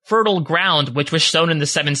fertile ground, which was shown in the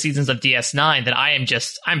 7 seasons of DS9, that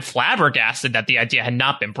I'm flabbergasted that the idea had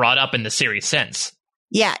not been brought up in the series since.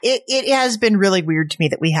 Yeah, it has been really weird to me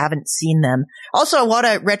that we haven't seen them. Also, I want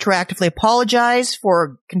to retroactively apologize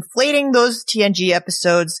for conflating those TNG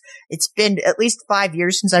episodes. It's been at least 5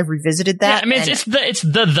 years since I've revisited that. Yeah, I mean, it's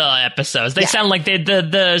the episodes. They sound like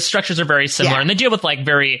the structures are very similar, and they deal with like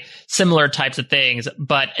very similar types of things.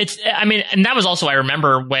 But and that was also, I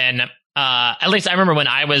remember when, at least I remember when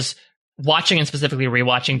I was watching and specifically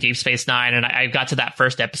rewatching Deep Space Nine, and I got to that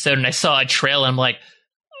first episode and I saw a Trill, and I'm like,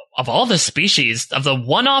 of all the species, of the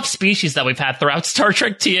one-off species that we've had throughout Star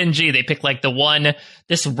Trek TNG, they pick like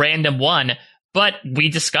this random one, but we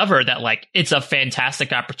discover that like it's a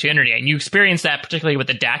fantastic opportunity. And you experience that particularly with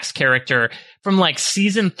the Dax character from like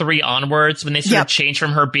season 3 onwards, when they sort of change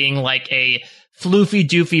from her being like a floofy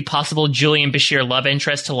doofy possible Julian Bashir love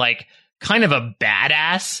interest to like kind of a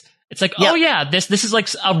badass. It's like, oh yeah, this is like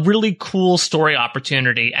a really cool story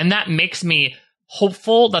opportunity. And that makes me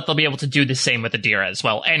hopeful that they'll be able to do the same with Adira as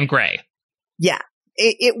well, and Gray. Yeah,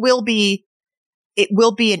 it will be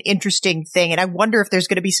an interesting thing, and I wonder if there's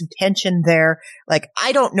going to be some tension there. Like,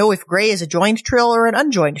 I don't know if Gray is a joined Trill or an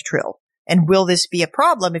unjoined Trill, and will this be a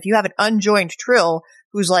problem if you have an unjoined Trill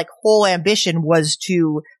whose like whole ambition was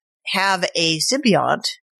to have a symbiont,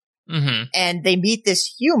 and they meet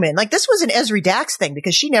this human. Like, this was an Ezri Dax thing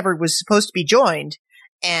because she never was supposed to be joined,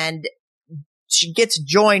 and she gets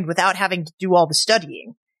joined without having to do all the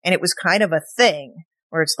studying. And it was kind of a thing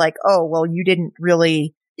where it's like, oh, well, you didn't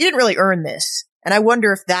really earn this. And I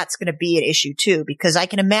wonder if that's going to be an issue too, because I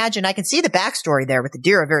can see the backstory there with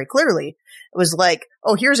Adira very clearly. It was like,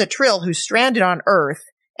 oh, here's a Trill who's stranded on Earth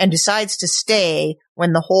and decides to stay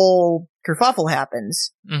when the whole kerfuffle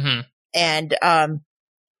happens. Mm-hmm. And,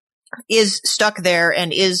 is stuck there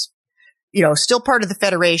and is, still part of the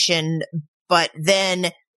Federation, but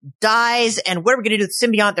then dies. And what are we going to do with the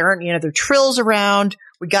symbiote? There aren't any other Trills around.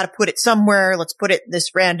 We got to put it somewhere. Let's put it in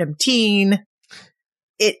this random teen.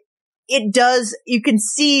 It does, you can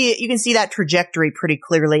see that trajectory pretty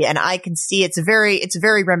clearly. And I can see it's very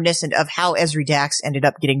reminiscent of how Ezri Dax ended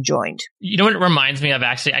up getting joined. You know what it reminds me of,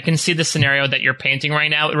 actually? I can see the scenario that you're painting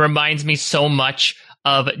right now. It reminds me so much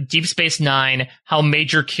of Deep Space Nine, how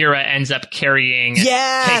Major Kira ends up carrying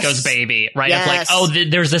Keiko's baby, right? Yes. Of like,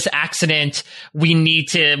 there's this accident. We need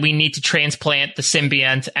to transplant the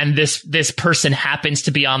symbiont, and this person happens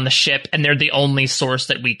to be on the ship, and they're the only source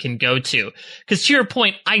that we can go to. Because to your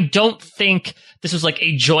point, I don't think this was like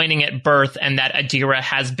a joining at birth, and that Adira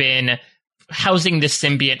has been housing this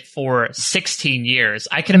symbiont for 16 years.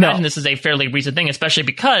 I can imagine this is a fairly recent thing, especially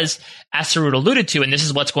because, as Sarut alluded to, and this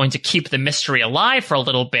is what's going to keep the mystery alive for a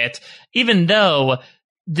little bit, even though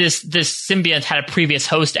this symbiont had a previous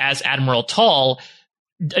host as Admiral Tall,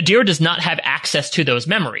 Adira does not have access to those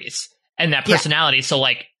memories and that personality. Yeah. So,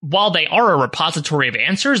 like, while they are a repository of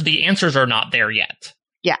answers, the answers are not there yet.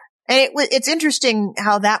 Yeah. And it's interesting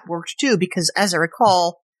how that worked, too, because as I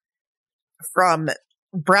recall from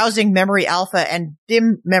browsing Memory Alpha and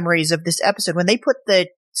dim memories of this episode, when they put the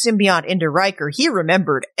symbiont into Riker, he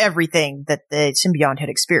remembered everything that the symbiont had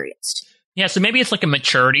experienced. Yeah, so maybe it's like a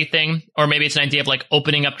maturity thing, or maybe it's an idea of like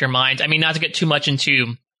opening up your mind. I mean, not to get too much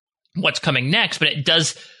into what's coming next, but it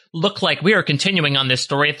does look like we are continuing on this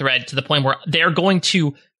story thread to the point where they're going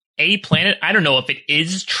to a planet. I don't know if it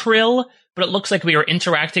is Trill, but it looks like we are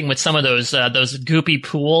interacting with some of those goopy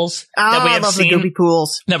pools that we have seen. The goopy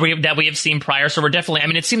pools that we have seen prior. So we're definitely. I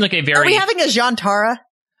mean, it seems like a very. Are we having a Jantara?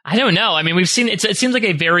 I don't know. I mean, we've seen it seems like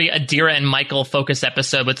a very Adira and Michael focused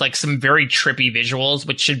episode with like some very trippy visuals,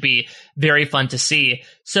 which should be very fun to see.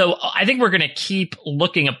 So I think we're going to keep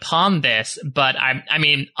looking upon this, but I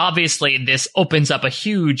mean, obviously this opens up a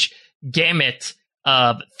huge gamut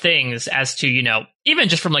of things as to, even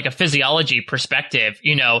just from like a physiology perspective,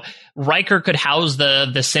 Riker could house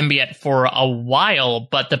the symbiote for a while,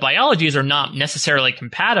 but the biologies are not necessarily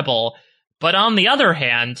compatible. But on the other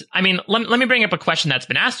hand, I mean, let me bring up a question that's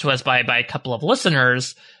been asked to us by a couple of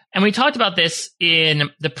listeners, and we talked about this in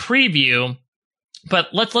the preview, but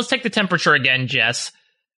let's take the temperature again, Jess.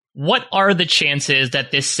 What are the chances that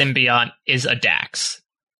this symbiont is a Dax?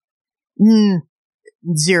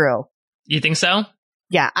 0. You think so?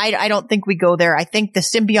 Yeah, I don't think we go there. I think the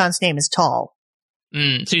symbiont's name is Tall.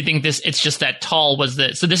 So you think it's just that Tall was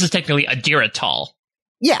so this is technically Adira Tall.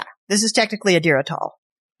 Yeah, this is technically Adira Tall.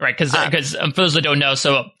 Right, because for those that don't know,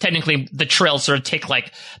 so technically the Trills sort of take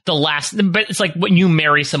like the last, but it's like when you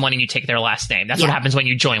marry someone and you take their last name. That's what happens when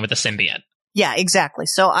you join with a symbiont. Yeah, exactly.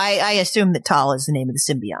 So I assume that Tal is the name of the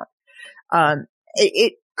symbiont.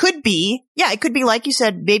 It could be, it could be like you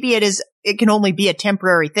said, maybe it can only be a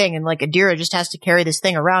temporary thing, and like Adira just has to carry this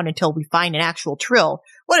thing around until we find an actual Trill.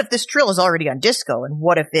 What if this Trill is already on Disco, and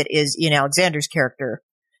what if it is Ian Alexander's character?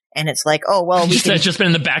 And it's like, oh, well, it's just been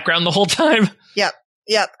in the background the whole time.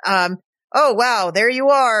 Yep. Oh, wow, there you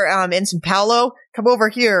are, Ensign Paolo. Come over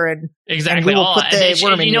here and exactly. And we will put the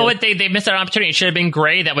worm in you know what? They missed that opportunity. It should have been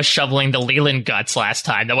Gray that was shoveling the Leland guts last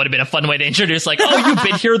time. That would have been a fun way to introduce, like, oh, you've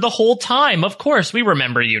been here the whole time. Of course, we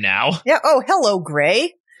remember you now. Yeah. Oh, hello,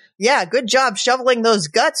 Gray. Yeah, good job shoveling those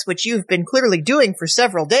guts, which you've been clearly doing for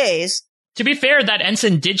several days. To be fair, that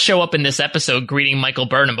ensign did show up in this episode greeting Michael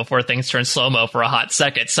Burnham before things turned slow-mo for a hot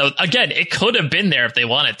second. So again, it could have been there if they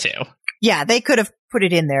wanted to. Yeah, they could have put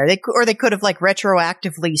it in there. They could have like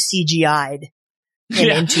retroactively CGI'd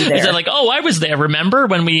into there. Is it like, oh, I was there. Remember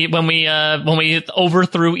when we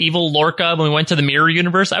overthrew evil Lorca when we went to the Mirror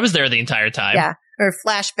Universe? I was there the entire time. Yeah, or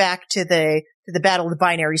flashback to the Battle of the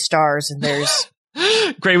Binary Stars, and there's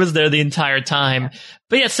Gray was there the entire time.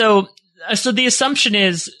 But yeah, so the assumption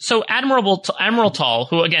is, so Admiral Tall,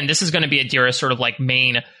 who again, this is going to be Adira's sort of like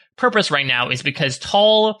main purpose right now, is because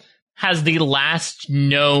Tall has the last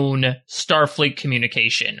known Starfleet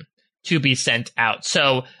communication to be sent out.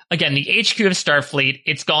 So again, the HQ of Starfleet,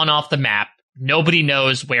 it's gone off the map. Nobody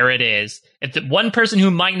knows where it is. If the one person who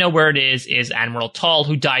might know where it is Admiral Tall,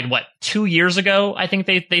 who died, 2 years ago, I think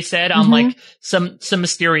they said, on like some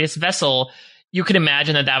mysterious vessel. You could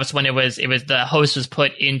imagine that was when it was the host was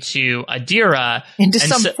put into Adira. Into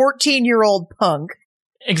some 14-year-old punk.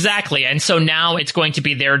 Exactly. And so now it's going to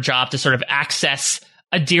be their job to sort of access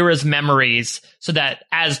Adira's memories so that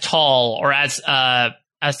as Tall or as I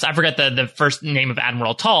forget the first name of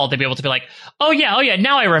Admiral Tall, they'd be able to be like, oh yeah,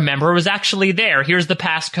 now I remember, it was actually there. Here's the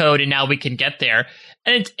passcode, and now we can get there.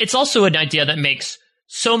 And it's also an idea that makes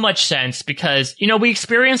so much sense because, we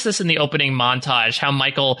experienced this in the opening montage, how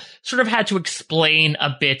Michael sort of had to explain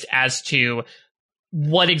a bit as to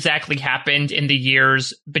what exactly happened in the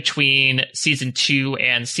years between season 2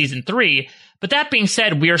 and season 3. But that being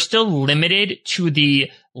said, we are still limited to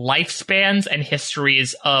the lifespans and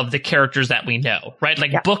histories of the characters that we know, right?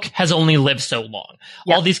 Like, Book has only lived so long.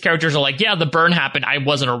 All these characters are like, yeah, the burn happened, I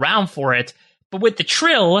wasn't around for it. But with the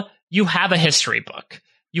Trill, you have a history book.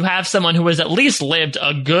 You have someone who has at least lived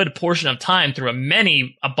a good portion of time through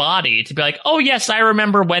a body to be like, oh yes, I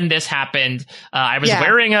remember when this happened. I was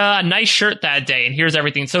wearing a nice shirt that day, and here's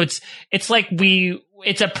everything. So it's like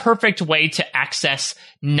it's a perfect way to access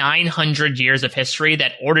 900 years of history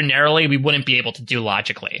that ordinarily we wouldn't be able to do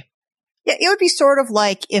logically. Yeah, it would be sort of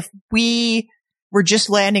like if we were just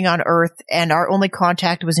landing on Earth and our only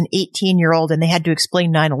contact was an 18-year-old and they had to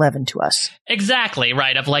explain 9/11 to us. Exactly,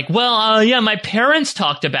 right. Of like, well, my parents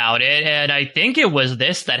talked about it and I think it was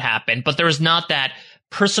this that happened, but there's not that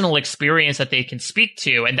personal experience that they can speak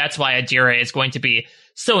to. And that's why Adira is going to be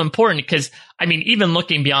so important because, even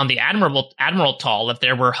looking beyond the Admiral Tall, if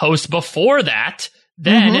there were hosts before that,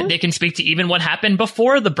 then they can speak to even what happened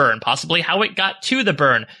before the burn, possibly how it got to the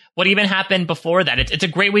burn, what even happened before that. It's a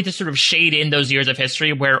great way to sort of shade in those years of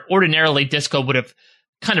history where ordinarily Disco would have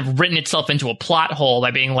kind of written itself into a plot hole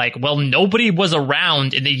by being like, well, nobody was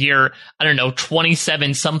around in the year,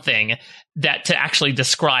 27 something to actually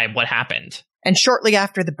describe what happened. And shortly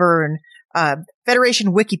after the burn,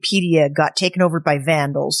 Federation Wikipedia got taken over by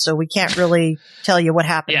vandals, so we can't really tell you what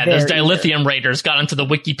happened. Yeah, those dilithium raiders got onto the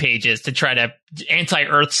wiki pages to try to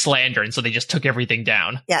anti-Earth slander, and so they just took everything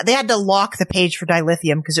down. Yeah, they had to lock the page for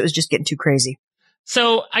dilithium because it was just getting too crazy.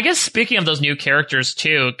 So I guess speaking of those new characters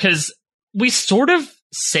too, because we sort of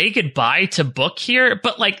say goodbye to Book here,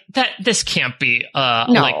 but like this can't be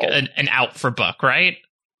like an out for Book, right?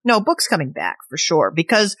 No, Book's coming back for sure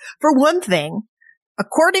because for one thing,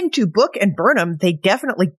 according to Book and Burnham, they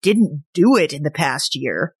definitely didn't do it in the past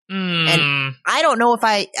year. And I don't know if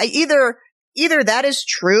either that is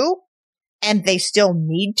true and they still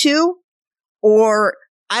need to, or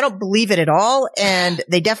I don't believe it at all. And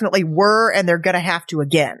they definitely were, and they're going to have to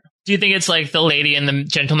again. Do you think it's like the lady and the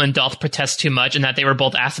gentleman doth protest too much and that they were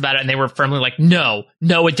both asked about it and they were firmly like, no,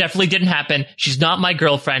 it definitely didn't happen. She's not my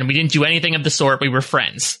girlfriend. We didn't do anything of the sort. We were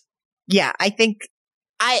friends. Yeah, I think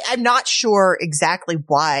I'm not sure exactly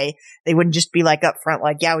why they wouldn't just be like up front,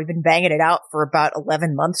 like, yeah, we've been banging it out for about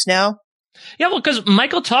 11 months now. Yeah, well, because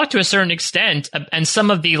Michael talked to a certain extent, and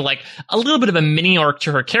some of the, like, a little bit of a mini arc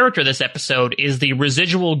to her character this episode is the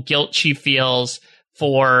residual guilt she feels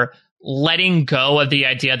for letting go of the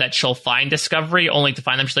idea that she'll find Discovery, only to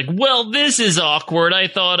find them. She's like, well, this is awkward. I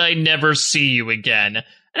thought I'd never see you again.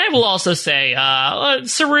 And I will also say,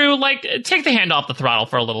 Saru, like, take the hand off the throttle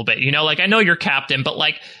for a little bit. Like, I know you're captain, but,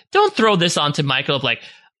 like, don't throw this onto Michael of, like,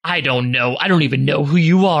 I don't know. I don't even know who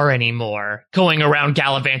you are anymore. Going around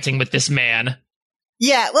gallivanting with this man.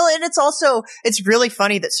 Yeah, well, and it's really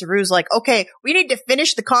funny that Saru's like, okay, we need to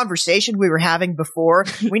finish the conversation we were having before.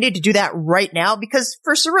 We need to do that right now, because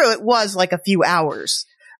for Saru, it was like a few hours.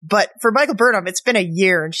 But for Michael Burnham, it's been a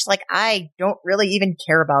year, and she's like, I don't really even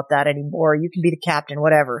care about that anymore. You can be the captain,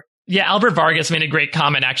 whatever. Yeah, Albert Vargas made a great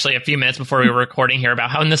comment, actually, a few minutes before we were recording here about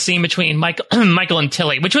how in the scene between Michael and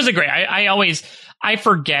Tilly, which was a great, I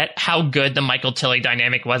forget how good the Michael-Tilly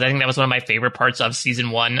dynamic was. I think that was one of my favorite parts of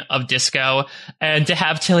season 1 of Disco. And to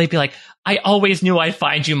have Tilly be like, I always knew I'd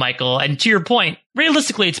find you, Michael. And to your point,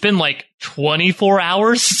 realistically, it's been like 24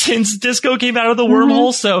 hours since Disco came out of the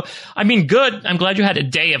wormhole. So, I mean, good. I'm glad you had a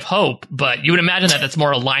day of hope, but you would imagine that that's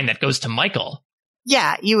more a line that goes to Michael.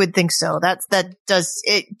 Yeah, you would think so.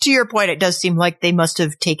 To your point, it does seem like they must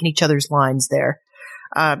have taken each other's lines there.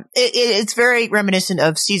 It's very reminiscent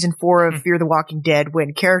of season 4 of Fear the Walking Dead,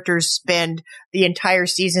 when characters spend the entire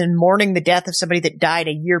season mourning the death of somebody that died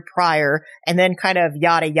a year prior, and then kind of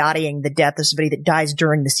yada-yadaing the death of somebody that dies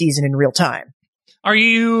during the season in real time. What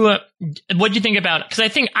do you think about, because I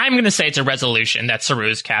think I'm going to say it's a resolution that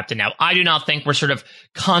Saru's captain now. I do not think we're sort of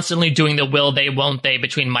constantly doing the will they, won't they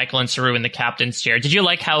between Michael and Saru in the captain's chair. Did you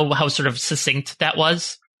like how sort of succinct that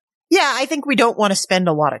was? Yeah, I think we don't want to spend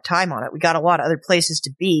a lot of time on it. We got a lot of other places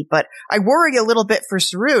to be, but I worry a little bit for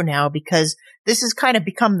Saru now, because this has kind of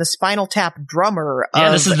become the Spinal Tap drummer of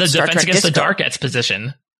Yeah, this is the Star Defense Trek Against Disco. the Darkettes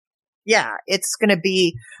position. Yeah, I'm going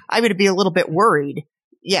to be a little bit worried.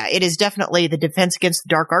 Yeah, it is definitely the Defense Against the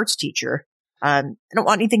Dark Arts teacher. I don't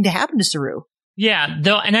want anything to happen to Saru. Yeah,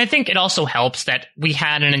 though, and I think it also helps that we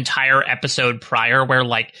had an entire episode prior where,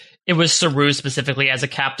 like, it was Saru specifically as a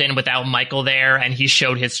captain without Michael there, and he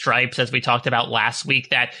showed his stripes, as we talked about last week,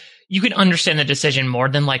 that you could understand the decision more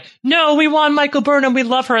than like, no, we want Michael Burnham, we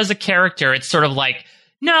love her as a character. It's sort of like,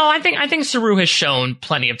 no, I think Saru has shown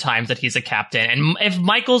plenty of times that he's a captain, and if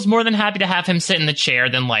Michael's more than happy to have him sit in the chair,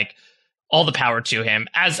 then like, all the power to him.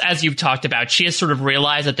 As you've talked about, she has sort of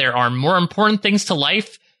realized that there are more important things to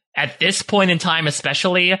life at this point in time,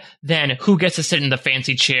 especially, than who gets to sit in the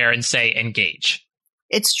fancy chair and say, engage.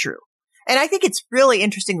 It's true. And I think it's really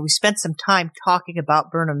interesting. We spent some time talking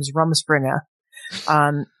about Burnham's Rumspringa,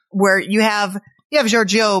 where you have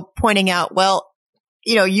Georgiou pointing out, well,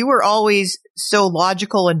 you know, you were always so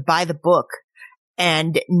logical and by the book.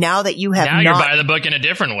 And now that you have you're by the book in a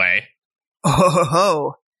different way.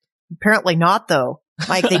 Oh, apparently not, though.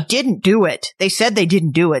 Like, they didn't do it. They said they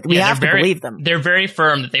didn't do it. We have to believe them. They're very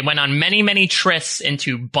firm that they went on many, many trysts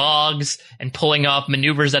into bogs and pulling off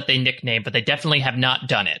maneuvers that they nicknamed, but they definitely have not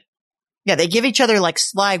done it. Yeah, they give each other like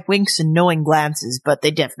sly winks and knowing glances, but they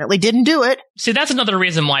definitely didn't do it. See, that's another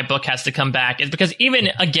reason why Book has to come back, is because even,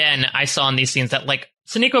 again, I saw in these scenes that, like,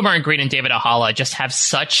 Sonequa Martin Green and David Ahala just have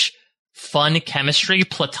such fun chemistry,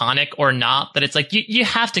 platonic or not, that it's like, you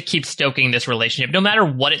have to keep stoking this relationship, no matter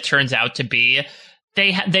what it turns out to be.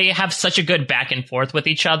 They have such a good back and forth with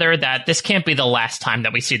each other that this can't be the last time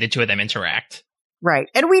that we see the two of them interact. Right.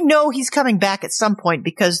 And we know he's coming back at some point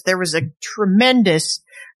because there was a tremendous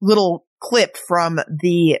little clip from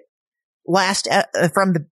the last,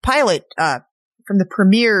 from the pilot, from the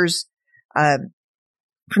premiere's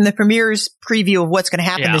preview of what's going to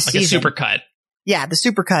happen this season. A supercut. Yeah, the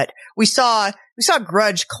supercut. We saw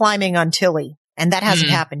Grudge climbing on Tilly, and that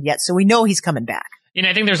hasn't happened yet, so we know he's coming back. You know,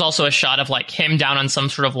 I think there's also a shot of like him down on some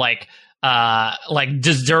sort of like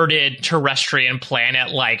deserted terrestrian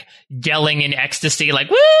planet, like yelling in ecstasy, like,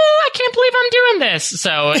 woo, I can't believe I'm doing this.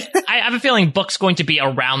 So I have a feeling Book's going to be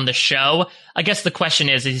around the show. I guess the question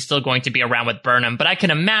is he still going to be around with Burnham? But I can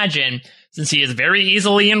imagine, since he is very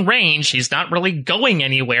easily in range, he's not really going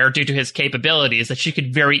anywhere due to his capabilities, that she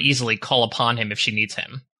could very easily call upon him if she needs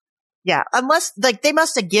him. Yeah, unless, like, they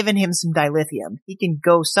must have given him some dilithium. He can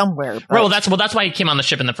go somewhere. But... Well, that's why he came on the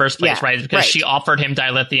ship in the first place, right? Because she offered him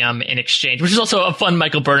dilithium in exchange, which is also a fun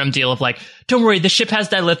Michael Burnham deal of like, don't worry, the ship has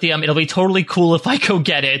dilithium. It'll be totally cool if I go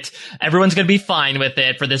get it. Everyone's going to be fine with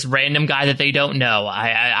it for this random guy that they don't know.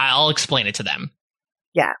 I'll explain it to them.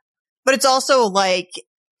 Yeah. But it's also like,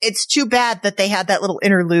 it's too bad that they had that little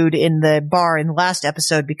interlude in the bar in the last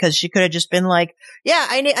episode, because she could have just been like, yeah,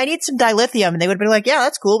 I need some dilithium. And they would have been like, yeah,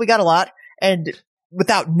 that's cool. We got a lot. And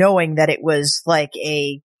without knowing that it was like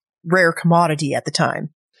a rare commodity at the time.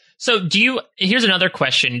 So here's another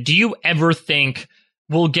question. Do you ever think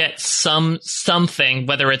we'll get something,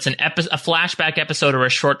 whether it's a flashback episode or a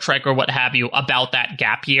short trek or what have you, about that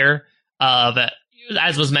gap year of,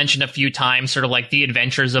 as was mentioned a few times, sort of like the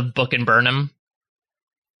adventures of Book and Burnham?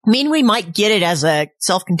 I mean, we might get it as a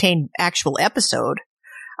self-contained actual episode.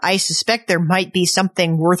 I suspect there might be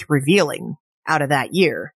something worth revealing out of that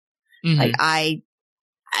year. Mm-hmm. Like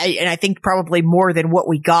and I think probably more than what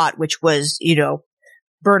we got, which was, you know,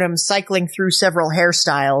 Burnham cycling through several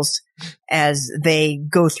hairstyles as they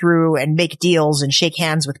go through and make deals and shake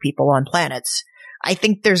hands with people on planets. I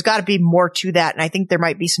think there's got to be more to that, and I think there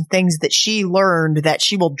might be some things that she learned that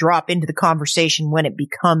she will drop into the conversation when it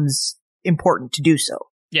becomes important to do so.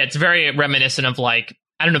 Yeah, it's very reminiscent of, like,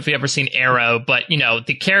 I don't know if you've ever seen Arrow, but, you know,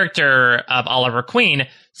 the character of Oliver Queen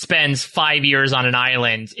spends 5 years on an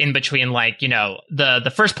island in between, like, you know,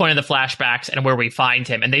 the first point of the flashbacks and where we find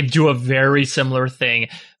him. And they do a very similar thing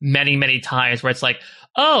many, many times where it's like,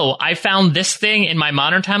 oh, I found this thing in my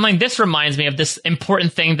modern timeline. This reminds me of this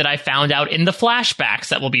important thing that I found out in the flashbacks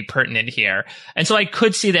that will be pertinent here. And so I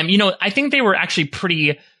could see them, you know, I think they were actually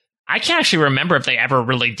I can't actually remember if they ever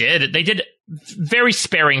really did. They did very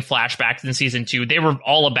sparing flashbacks in season 2. They were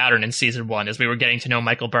all about it in season 1 as we were getting to know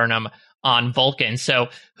Michael Burnham on Vulcan. So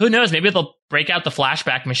who knows? Maybe they'll break out the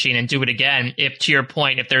flashback machine and do it again. If, to your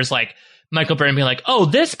point, if there's like Michael Burnham being like, oh,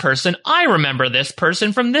 this person, I remember this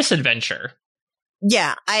person from this adventure.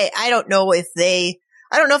 Yeah, I don't know if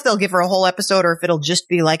they'll give her a whole episode or if it'll just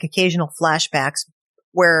be like occasional flashbacks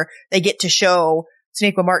where they get to show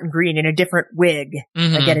Sonequa Martin Green in a different wig,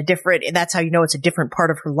 and that's how you know it's a different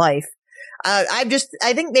part of her life. I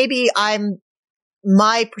think maybe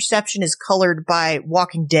my perception is colored by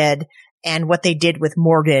Walking Dead and what they did with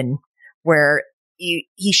Morgan, where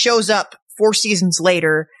he shows up 4 seasons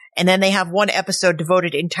later, and then they have one episode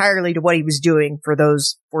devoted entirely to what he was doing for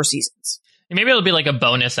those 4 seasons. Maybe it'll be like a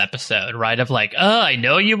bonus episode, right? Of like, oh, I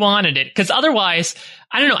know you wanted it. Because otherwise,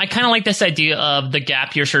 I don't know. I kind of like this idea of the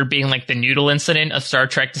gap year sort of being like the noodle incident of Star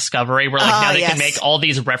Trek Discovery, where like now they can make all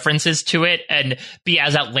these references to it and be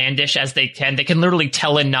as outlandish as they can. They can literally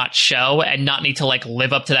tell and not show and not need to like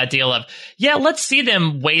live up to that deal of, yeah, let's see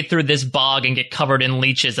them wade through this bog and get covered in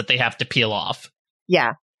leeches that they have to peel off.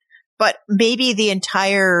 Yeah. But maybe the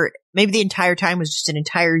entire time was just an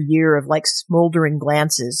entire year of like smoldering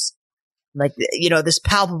glances. Like, you know, this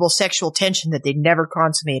palpable sexual tension that they never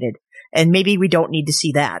consummated. And maybe we don't need to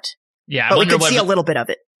see that. Yeah. But we could see a little bit of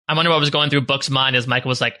it. I wonder what was going through Book's mind as Michael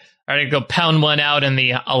was like, all right, go pound one out in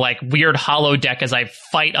the like weird holodeck as I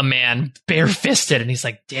fight a man barefisted. And he's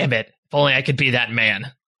like, damn it. If only I could be that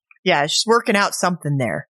man. Yeah. She's working out something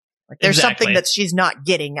there. Like there's something that she's not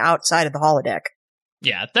getting outside of the holodeck.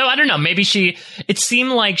 Yeah, though I don't know, maybe it seemed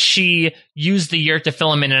like she used the year to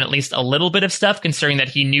fill him in at least a little bit of stuff, considering that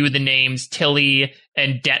he knew the names Tilly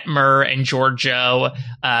and Detmer and Giorgio.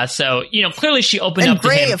 So, you know, clearly she opened up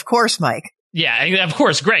Gray, to him. Of course, Mike. Yeah, of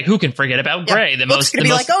course, Gray. Who can forget about Gray? Book's gonna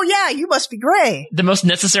be like, oh yeah, you must be Gray. The most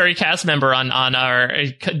necessary cast member on our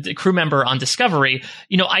crew member on Discovery.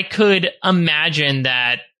 You know, I could imagine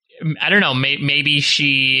that, I don't know, maybe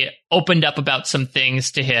she opened up about some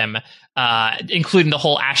things to him, including the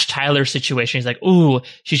whole Ash Tyler situation. He's like, ooh,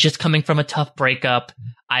 she's just coming from a tough breakup.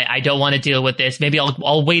 I don't want to deal with this. Maybe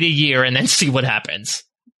I'll wait a year and then see what happens.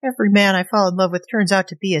 Every man I fall in love with turns out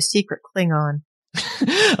to be a secret Klingon.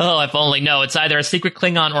 Oh, if only. No, it's either a secret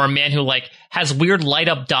Klingon or a man who like has weird light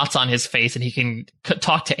up dots on his face and he can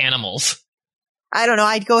talk to animals. I don't know.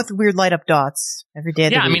 I'd go with the weird light up dots every day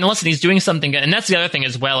of the week. I mean, listen, he's doing something good. And that's the other thing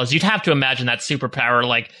as well, is you'd have to imagine that superpower,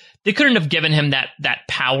 like, they couldn't have given him that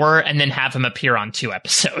power and then have him appear on 2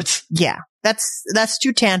 episodes. Yeah, that's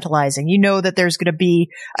too tantalizing. You know that there's going to be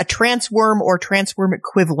a transworm or transworm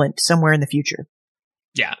equivalent somewhere in the future.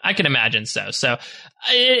 Yeah, I can imagine so. So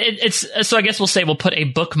so I guess we'll say we'll put a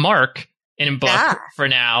bookmark in Book for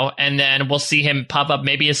now, and then we'll see him pop up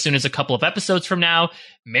maybe as soon as a couple of episodes from now,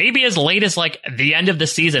 maybe as late as like the end of the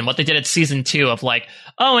season, what they did at season 2 of like,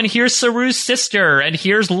 oh, and here's Saru's sister, and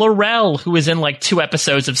here's Laurel, who is in like 2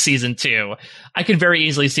 episodes of season 2. I could very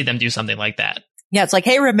easily see them do something like that. Yeah, it's like,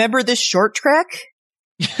 hey, remember this short trek?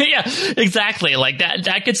 Yeah, exactly. Like that,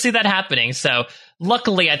 I could see that happening. So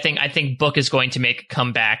luckily, I think Book is going to make a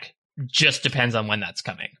comeback. Just depends on when that's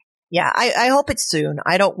coming. Yeah, I hope it's soon.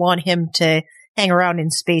 I don't want him to hang around in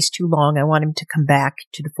space too long. I want him to come back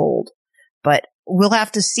to the fold. But we'll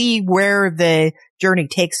have to see where the journey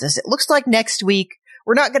takes us. It looks like next week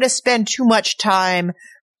we're not going to spend too much time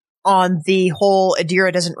on the whole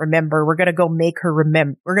Adira doesn't remember. We're going to go make her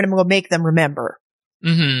remember. We're going to go make them remember.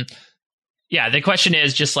 Mm-hmm. Yeah, the question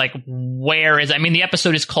is just like, where is... I mean, the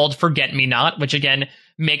episode is called Forget Me Not, which again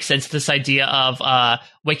makes sense, this idea of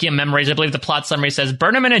Wikia memories. I believe the plot summary says,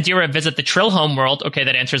 Burnham and Adira visit the Trill homeworld. Okay,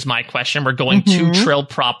 that answers my question. We're going to Trill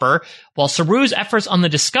proper. While Saru's efforts on the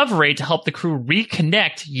Discovery to help the crew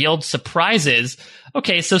reconnect yield surprises.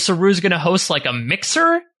 Okay, so Saru's going to host like a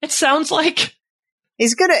mixer, it sounds like?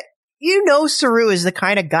 He's going to... You know, Saru is the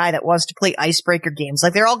kind of guy that wants to play icebreaker games.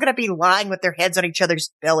 Like, they're all going to be lying with their heads on each other's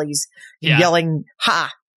bellies and yelling,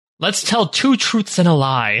 ha! Let's tell 2 truths and a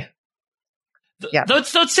lie. Yeah. Though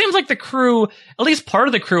it seems like the crew, at least part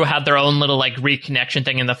of the crew, had their own little, like, reconnection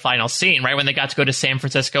thing in the final scene, right? When they got to go to San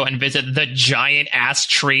Francisco and visit the giant-ass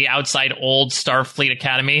tree outside old Starfleet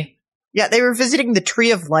Academy. Yeah, they were visiting the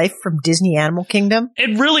Tree of Life from Disney Animal Kingdom.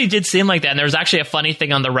 It really did seem like that. And there was actually a funny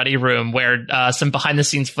thing on the Ready Room where some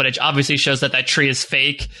behind-the-scenes footage obviously shows that tree is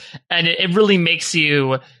fake. And it really makes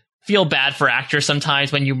you feel bad for actors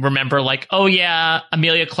sometimes when you remember, like, oh yeah,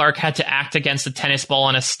 Amelia Clark had to act against a tennis ball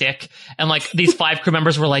on a stick. And like these 5 crew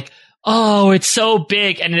members were like, oh, it's so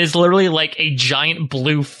big. And it is literally like a giant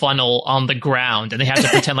blue funnel on the ground. And they have to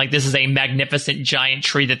pretend like this is a magnificent giant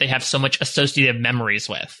tree that they have so much associative memories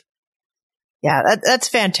with. Yeah, that's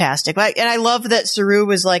fantastic. And I love that Saru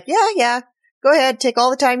was like, yeah, go ahead, take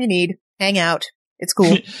all the time you need, hang out. It's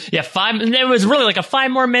cool. Yeah, 5, and it was really like a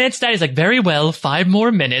 5 more minutes. Daddy's like, very well, 5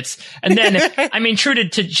 more minutes. And then, I mean, true to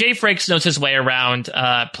Jay Frakes knows his way around,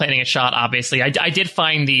 planning a shot, obviously. I did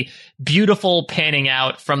find the beautiful panning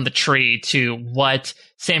out from the tree to what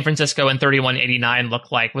San Francisco in 3189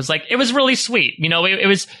 looked like it was really sweet. You know, it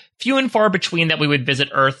was few and far between that we would visit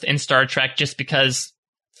Earth in Star Trek just because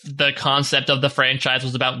the concept of the franchise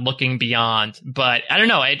was about looking beyond. But I don't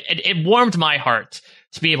know, it warmed my heart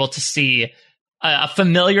to be able to see a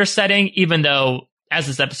familiar setting, even though, as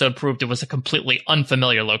this episode proved, it was a completely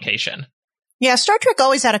unfamiliar location. Yeah, Star Trek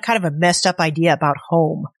always had a kind of a messed up idea about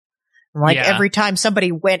home. Like every time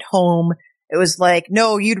somebody went home, It was like,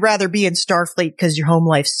 no, you'd rather be in Starfleet because your home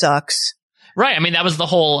life sucks. Right. I mean, that was the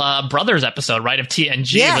whole Brothers episode, right, of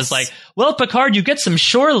TNG. Yes. It was like, well, Picard, you get some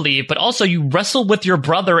shore leave, but also you wrestle with your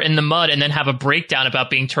brother in the mud and then have a breakdown about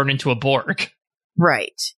being turned into a Borg.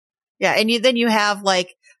 Right. Yeah, and then you have,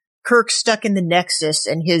 like, Kirk stuck in the Nexus,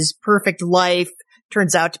 and his perfect life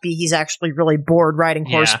turns out to be he's actually really bored riding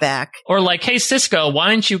horseback. Or like, hey, Sisko, why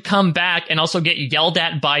don't you come back and also get yelled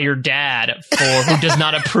at by your dad who does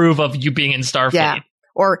not approve of you being in Starfleet? Yeah.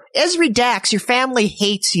 Or, Ezri Dax, your family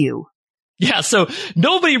hates you. Yeah, so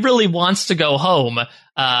nobody really wants to go home, or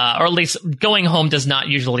at least going home does not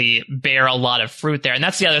usually bear a lot of fruit there. And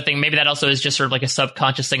that's the other thing. Maybe that also is just sort of like a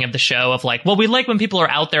subconscious thing of the show of like, well, we like when people are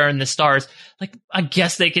out there in the stars. Like, I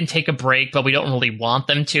guess they can take a break, but we don't really want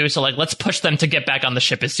them to. So like, let's push them to get back on the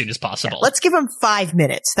ship as soon as possible. Yeah, let's give them 5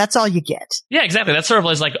 minutes. That's all you get. Yeah, exactly. That's sort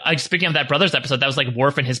of like, speaking of that Brothers episode, that was like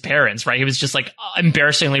Worf and his parents, right? He was just like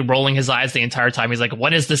embarrassingly rolling his eyes the entire time. He's like,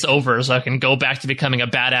 when is this over so I can go back to becoming a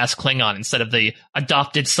badass Klingon instead of the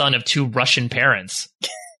adopted son of 2 Russian parents?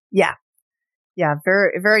 Yeah. Yeah,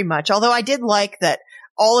 very, very much. Although I did like that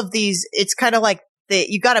all of these, it's kind of like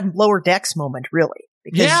you got a Lower Decks moment, really.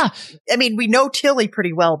 Because, yeah. I mean, we know Tilly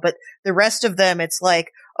pretty well, but the rest of them, it's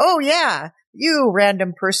like, oh yeah, you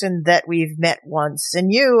random person that we've met once,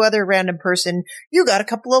 and you other random person, you got a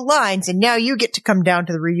couple of lines, and now you get to come down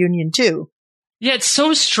to the reunion too. Yeah, it's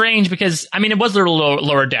so strange because, I mean, it was little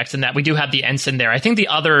Lower Decks in that we do have the ensign there. I think the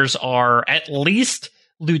others are at least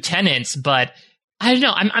lieutenants, but I don't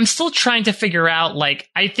know. I'm still trying to figure out, like,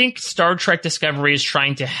 I think Star Trek Discovery is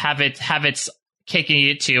trying to have its cake and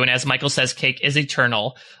eat it too. And as Michael says, cake is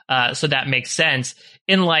eternal. So that makes sense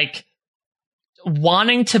in like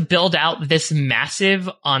wanting to build out this massive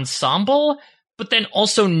ensemble, but then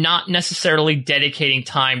also not necessarily dedicating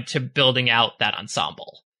time to building out that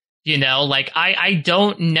ensemble. You know, like I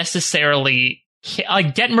don't necessarily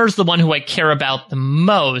like Detmer's the one who I care about the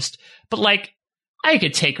most, but like I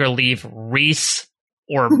could take or leave Reese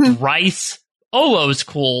or Bryce. Owo's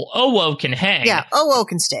cool. Owo can hang. Yeah, Owo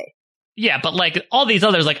can stay. Yeah, but like all these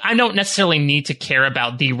others, like I don't necessarily need to care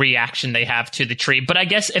about the reaction they have to the tree. But I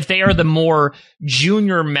guess if they are the more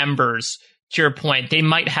junior members, to your point, they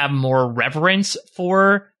might have more reverence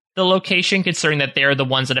for the location, considering that they're the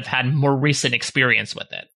ones that have had more recent experience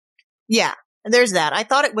with it. Yeah, and there's that. I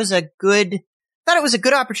thought it was a good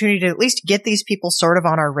opportunity to at least get these people sort of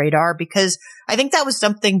on our radar, because I think that was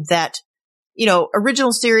something that, you know,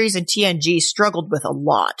 original series and TNG struggled with a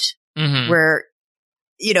lot, where,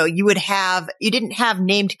 you know, you didn't have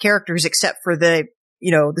named characters except for the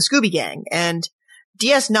Scooby Gang, and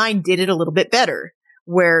DS9 did it a little bit better,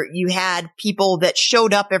 where you had people that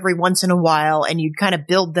showed up every once in a while and you'd kind of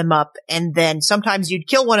build them up, and then sometimes you'd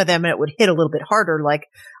kill one of them and it would hit a little bit harder. Like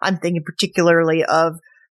I'm thinking particularly of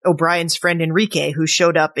O'Brien's friend Enrique, who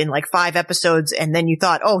showed up in like 5 episodes, and then you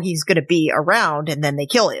thought, oh, he's going to be around, and then they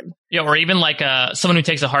kill him. Yeah, or even like someone who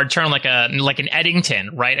takes a hard turn, like an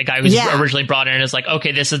Eddington, right? A guy who's originally brought in and is like,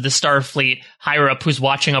 okay, this is the Starfleet higher up who's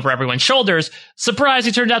watching over everyone's shoulders. Surprise,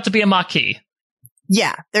 he turned out to be a Maquis.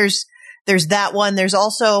 Yeah, there's that one. There's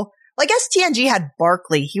also, well, I guess TNG had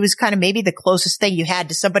Barclay. He was kind of maybe the closest thing you had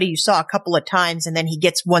to somebody you saw a couple of times, and then he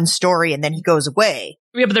gets one story and then he goes away.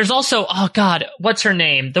 Yeah, but there's also, oh god, what's her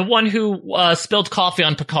name? The one who spilled coffee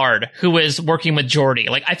on Picard, who was working with Geordi.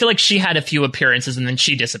 Like, I feel like she had a few appearances and then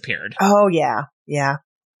she disappeared. Oh, yeah. Yeah.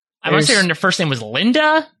 I want to say her first name was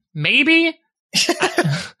Linda? Maybe?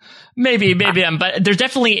 Maybe, but there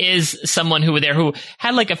definitely is someone who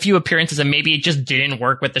had like a few appearances and maybe it just didn't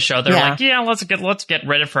work with the show. They're like, yeah, let's get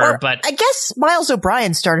rid of her. But I guess Miles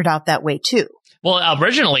O'Brien started out that way too. Well,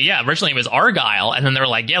 originally it was Argyle, and then they were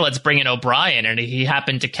like, yeah, let's bring in O'Brien, and he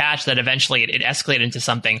happened to catch that eventually it escalated into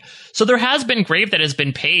something. So there has been ground that has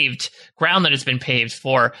been paved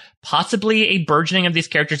for possibly a burgeoning of these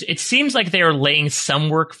characters. It seems like they are laying some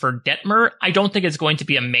work for Detmer. I don't think it's going to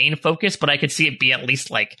be a main focus, but I could see it be at least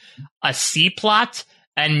like a C plot,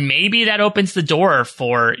 and maybe that opens the door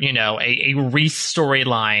for, you know, a Reese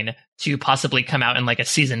storyline to possibly come out in like a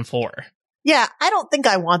season 4. Yeah, I don't think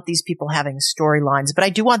I want these people having storylines, but I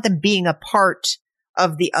do want them being a part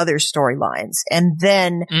of the other storylines. And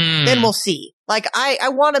then we'll see. Like, I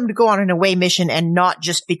want them to go on an away mission, and not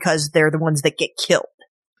just because they're the ones that get killed.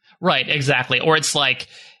 Right, exactly. Or it's like,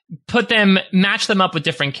 match them up with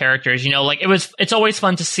different characters. You know, like it's always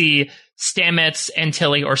fun to see Stamets and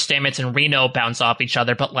Tilly or Stamets and Reno bounce off each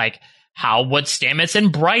other, but like, how would Stamets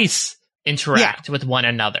and Bryce interact with one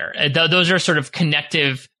another? Those are sort of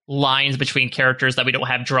connective lines between characters that we don't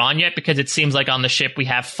have drawn yet, because it seems like on the ship we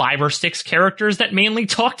have 5 or 6 characters that mainly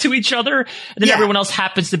talk to each other, and then everyone else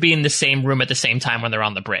happens to be in the same room at the same time when they're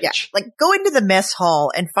on the bridge. Yeah. Like, go into the mess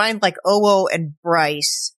hall and find like Owo and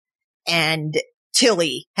Bryce and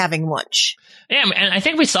Tilly having lunch. Yeah, and I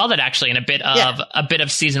think we saw that actually in a bit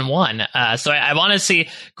of season 1. So I want to see.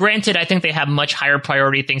 Granted, I think they have much higher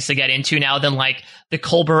priority things to get into now than like the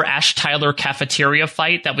Culber Ash Tyler cafeteria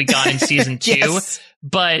fight that we got in season 2. Yes.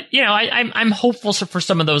 But I'm hopeful for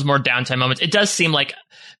some of those more downtime moments. It does seem like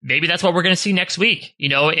maybe that's what we're going to see next week.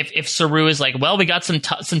 If Saru is like, well, we got some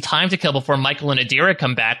time to kill before Michael and Adira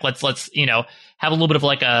come back. Let's have a little bit of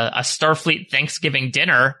like a Starfleet Thanksgiving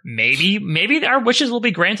dinner. Maybe our wishes will be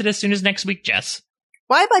granted as soon as next week, Jess.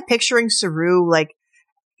 Why am I picturing Saru like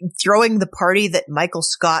throwing the party that Michael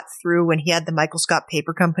Scott threw when he had the Michael Scott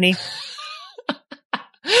Paper Company?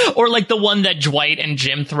 Or like the one that Dwight and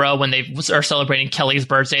Jim throw when they are celebrating Kelly's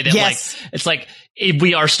birthday. That it's like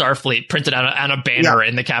we are Starfleet printed on a banner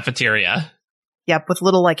in the cafeteria. Yep, with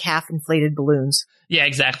little like half inflated balloons. Yeah,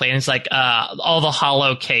 exactly. And it's like all the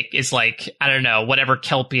hollow cake is like, I don't know, whatever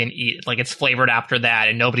Kelpian eat. Like it's flavored after that,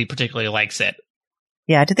 and nobody particularly likes it.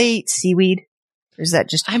 Yeah, do they eat seaweed? Or is that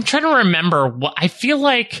just? I'm trying to remember what I feel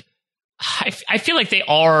like. I feel like they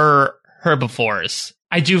are herbivores.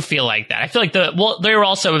 I do feel like that. I feel like it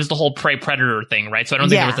was the whole prey predator thing, right? So I don't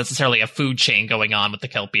think there was necessarily a food chain going on with the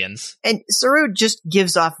Kelpians. And Saru just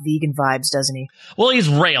gives off vegan vibes, doesn't he? Well, he's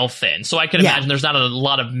rail thin, so I can imagine there's not a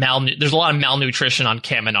lot of malnutrition on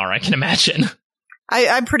Kaminar, I can imagine.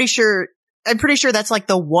 I'm pretty sure that's like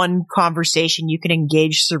the one conversation you can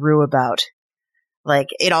engage Saru about. Like,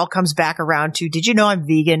 it all comes back around to, did you know I'm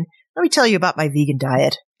vegan? Let me tell you about my vegan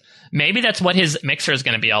diet. Maybe that's what his mixer is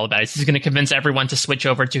going to be all about. He's going to convince everyone to switch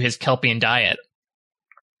over to his Kelpian diet.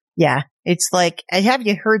 Yeah. It's like, have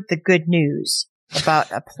you heard the good news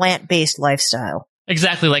about a plant-based lifestyle?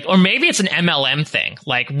 Exactly. Like, or maybe it's an MLM thing.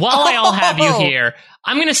 Like, while I all have you here,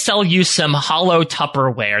 I'm going to sell you some hollow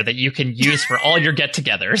Tupperware that you can use for all your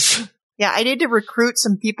get-togethers. Yeah, I need to recruit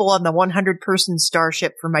some people on the 100-person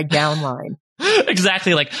starship for my downline.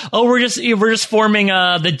 Exactly. Like, oh, we're just forming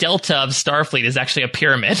the Delta of Starfleet is actually a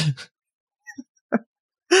pyramid.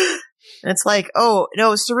 And it's like, oh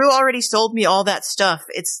no, Saru already sold me all that stuff.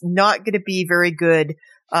 It's not going to be very good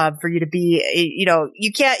for you to be.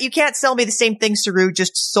 You can't sell me the same thing Saru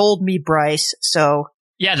just sold me, Bryce. So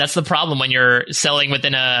yeah, that's the problem when you're selling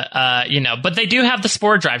within but they do have the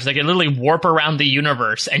spore drives. They can literally warp around the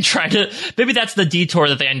universe and try to, maybe that's the detour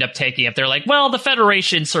that they end up taking. If they're like, well, the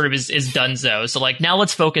Federation sort of is donezo. So like, now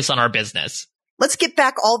let's focus on our business. Let's get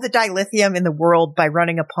back all the dilithium in the world by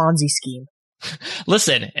running a Ponzi scheme.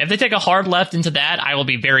 Listen, if they take a hard left into that, I will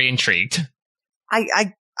be very intrigued.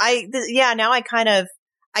 Now I kind of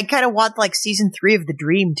want like season 3 of The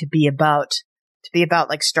Dream to be about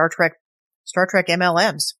like Star Trek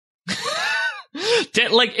MLMs.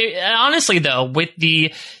 Honestly though, with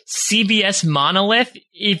the CBS monolith,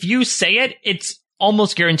 if you say it, it's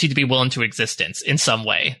almost guaranteed to be will into existence in some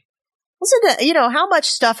way. Listen to, how much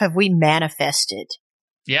stuff have we manifested?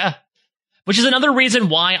 Yeah. Which is another reason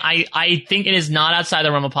why I think it is not outside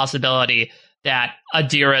the realm of possibility that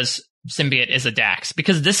Adira's symbiote is a Dax,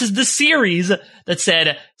 because this is the series that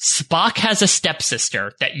said Spock has a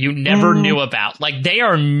stepsister that you never knew about. Like, they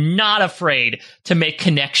are not afraid to make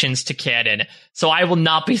connections to canon. So I will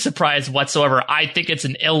not be surprised whatsoever. I think it's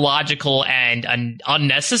an illogical and an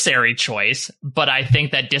unnecessary choice, but I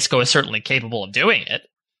think that Disco is certainly capable of doing it.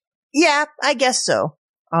 Yeah, I guess so.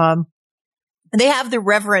 They have the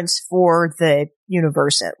reverence for the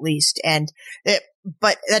universe, at least,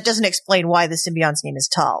 but that doesn't explain why the symbiote's name is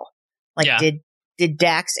Tal. Like, did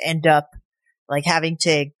Dax end up like having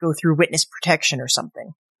to go through witness protection or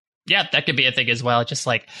something? Yeah, that could be a thing as well. Just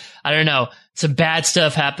like, I don't know, some bad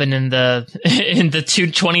stuff happened in the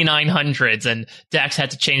 2900s, and Dax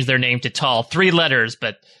had to change their name to Tal. 3 letters,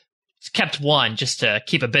 but kept one just to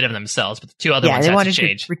keep a bit of themselves. But the 2 other ones had to change. They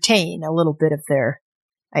wanted to retain a little bit of their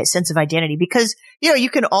sense of identity, because you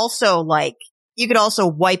can also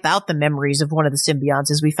wipe out the memories of one of the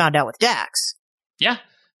symbionts, as we found out with Dax. Yeah.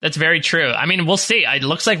 That's very true. I mean, we'll see. It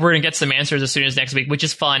looks like we're going to get some answers as soon as next week, which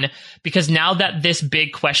is fun, because now that this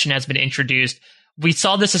big question has been introduced, we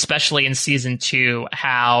saw this especially in season 2,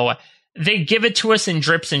 how they give it to us in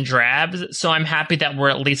drips and drabs. So I'm happy that we're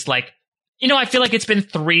at least like, I feel like it's been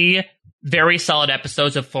 3 very solid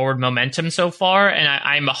episodes of forward momentum so far. And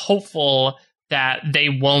I'm hopeful that they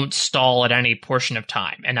won't stall at any portion of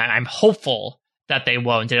time. And I'm hopeful that they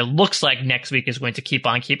won't. And it looks like next week is going to keep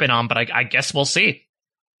on keeping on, but I guess we'll see.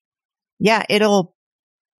 Yeah, it'll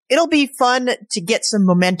be fun to get some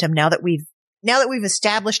momentum now that we've now that we've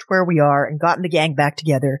established where we are and gotten the gang back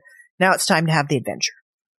together, now it's time to have the adventure.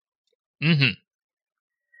 Mm-hmm.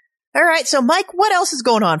 All right. So, Mike, what else is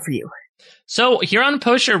going on for you? So here on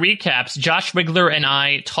Post Show Recaps, Josh Wigler and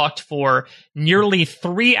I talked for nearly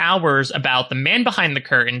 3 hours about The Man Behind the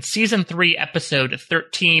Curtain, Season 3, Episode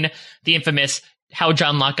 13, the infamous How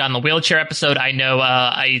John Locke Got in the Wheelchair episode. I know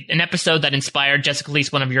an episode that inspired, Jessica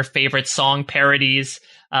Leese, one of your favorite song parodies,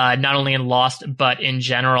 not only in Lost, but in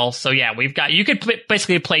general. So yeah, you could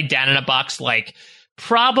basically play Dan in a Box like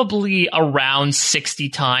probably around 60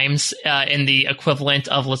 times in the equivalent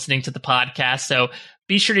of listening to the podcast. So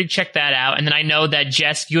be sure to check that out. And then I know that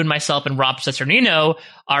Jess, you and myself and Rob Cesternino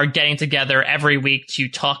are getting together every week to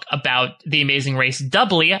talk about The Amazing Race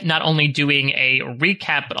doubly, not only doing a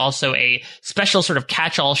recap, but also a special sort of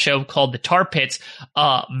catch-all show called The Tar Pits.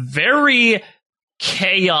 Very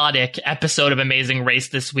chaotic episode of Amazing Race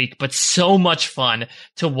this week, but so much fun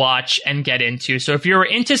to watch and get into. So if you're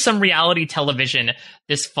into some reality television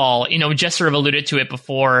this fall, Jess sort of alluded to it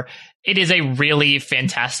before, it is a really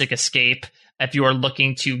fantastic escape if you are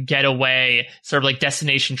looking to get away, sort of like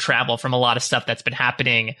destination travel from a lot of stuff that's been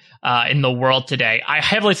happening in the world today. I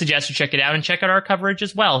heavily suggest you check it out and check out our coverage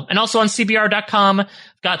as well. And also on CBR.com, I've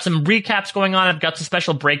got some recaps going on. I've got some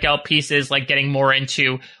special breakout pieces, like getting more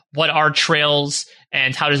into what are trails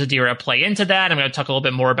and how does Adira play into that. I'm going to talk a little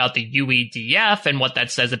bit more about the UEDF and what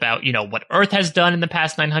that says about, what Earth has done in the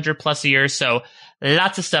past 900 plus years. So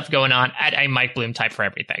lots of stuff going on at a Mike Bloom type for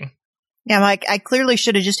everything. Yeah, Mike, I clearly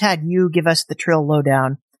should have just had you give us the Trill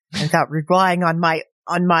lowdown without relying on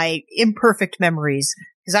my imperfect memories,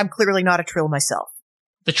 because I'm clearly not a Trill myself.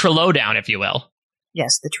 The Trill lowdown, if you will.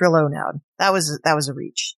 Yes, the Trill lowdown. That was a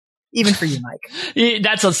reach, even for you, Mike.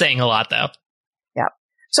 That's not saying a lot, though. Yeah.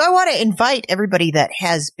 So I want to invite everybody that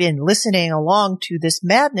has been listening along to this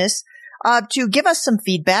madness to give us some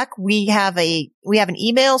feedback. We have an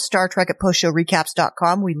email,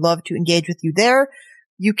 StarTrek@postshowrecaps.com. We'd love to engage with you there.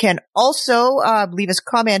 You can also leave us a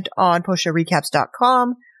comment on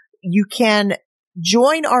postshowrecaps.com. You can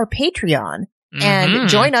join our Patreon and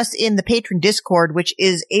join us in the Patron Discord, which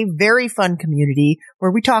is a very fun community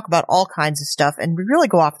where we talk about all kinds of stuff and we really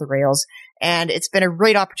go off the rails. And it's been a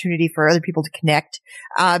great opportunity for other people to connect.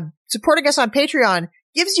 Supporting us on Patreon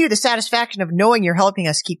gives you the satisfaction of knowing you're helping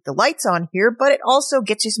us keep the lights on here, but it also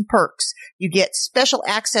gets you some perks. You get special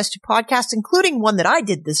access to podcasts, including one that I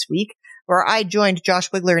did this week, where I joined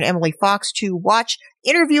Josh Wigler and Emily Fox to watch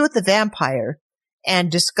Interview with the Vampire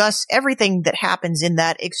and discuss everything that happens in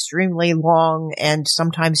that extremely long and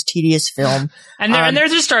sometimes tedious film. And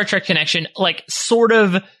there's a Star Trek connection, like sort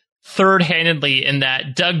of third-handedly, in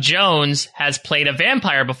that Doug Jones has played a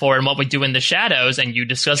vampire before in What We Do in the Shadows, and you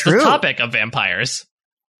discussed the topic of vampires.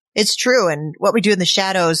 It's true, and What We Do in the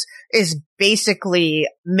Shadows is basically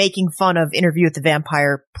making fun of Interview with the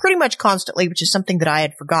Vampire pretty much constantly, which is something that I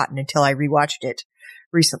had forgotten until I rewatched it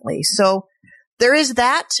recently. So there is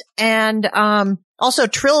that, and also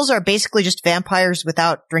Trills are basically just vampires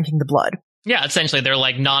without drinking the blood. Yeah, essentially they're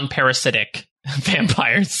like non-parasitic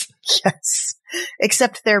vampires. Yes,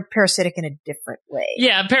 except they're parasitic in a different way.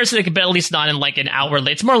 Yeah, parasitic, but at least not in like an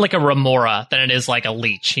outwardly. It's more like a remora than it is like a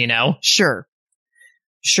leech,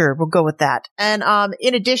 Sure, we'll go with that. And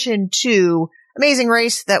in addition to Amazing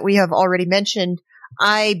Race that we have already mentioned,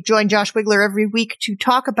 I join Josh Wigler every week to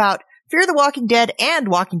talk about Fear the Walking Dead and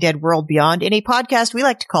Walking Dead World Beyond in a podcast we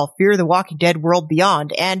like to call Fear the Walking Dead World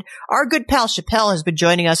Beyond. And our good pal Chappelle has been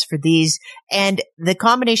joining us for these, and the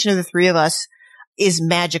combination of the three of us is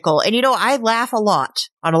magical. And I laugh a lot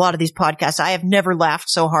on a lot of these podcasts. I have never laughed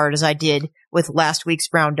so hard as I did with last week's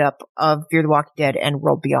roundup of Fear the Walking Dead and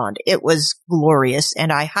World Beyond. It was glorious,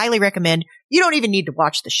 and I highly recommend. You don't even need to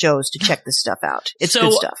watch the shows to check this stuff out. It's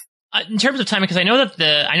good stuff. In terms of timing, because I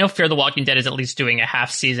know Fear the Walking Dead is at least doing a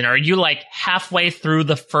half season. Are you like halfway through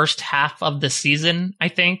the first half of the season, I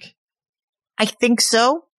think? I think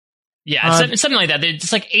so. Yeah, it's something like that.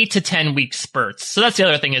 It's like 8 to 10 week spurts. So that's the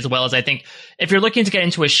other thing as well, is I think if you're looking to get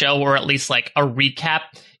into a show or at least like a recap,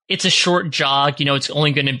 it's a short jog. It's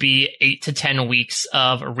only going to be 8 to 10 weeks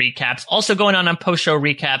of recaps. Also going on post-show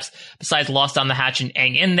recaps, besides Lost on the Hatch and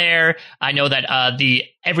Aang in there. I know that the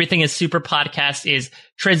Everything is Super podcast is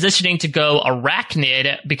transitioning to go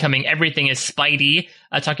Arachnid, becoming Everything is Spidey,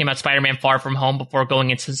 talking about Spider-Man Far From Home before going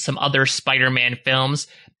into some other Spider-Man films.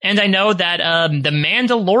 And I know that The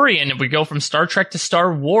Mandalorian, we go from Star Trek to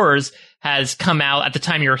Star Wars, has come out at the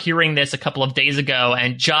time you're hearing this a couple of days ago,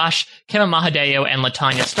 and Josh, Kevin Mahadeo, and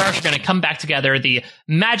Latanya Stark are going to come back together, the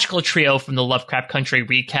magical trio from the Lovecraft Country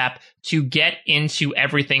recap, to get into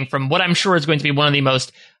everything from what I'm sure is going to be one of the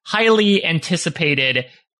most highly anticipated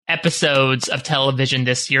episodes of television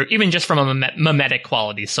this year, even just from a mimetic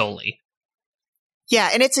quality solely.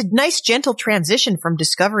 Yeah, and it's a nice, gentle transition from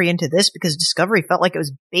Discovery into this, because Discovery felt like it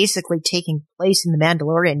was basically taking place in the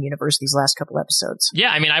Mandalorian universe these last couple episodes. Yeah,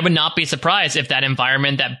 I mean, I would not be surprised if that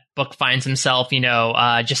environment that Book finds himself,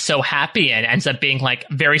 just so happy and ends up being like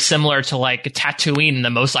very similar to like Tatooine in the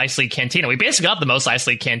Mos Eisley Cantina. We basically got the Mos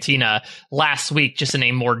Eisley Cantina last week, just in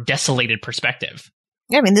a more desolated perspective.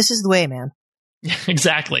 Yeah, I mean, this is the way, man.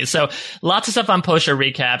 Exactly. So lots of stuff on post-show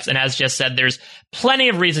recaps. And as just said, there's plenty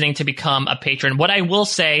of reasoning to become a patron. What I will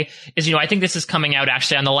say is, I think this is coming out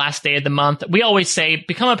actually on the last day of the month. We always say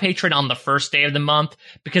become a patron on the first day of the month,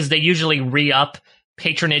 because they usually re-up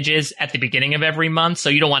patronages at the beginning of every month. So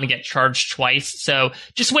you don't want to get charged twice. So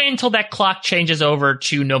just wait until that clock changes over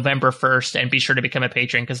to November 1st and be sure to become a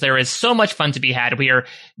patron, because there is so much fun to be had. We are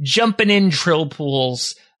jumping in drill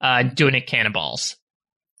pools, doing it cannonballs.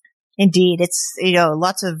 Indeed. It's,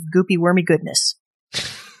 lots of goopy, wormy goodness.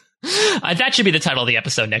 That should be the title of the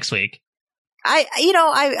episode next week.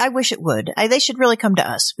 I wish it would. They should really come to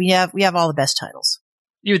us. We have all the best titles.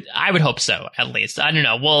 I would hope so, at least. I don't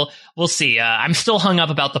know. We'll see. I'm still hung up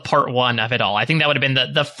about the part 1 of it all. I think that would have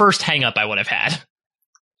been the first hang up I would have had.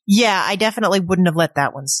 Yeah, I definitely wouldn't have let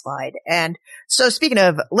that one slide. And so speaking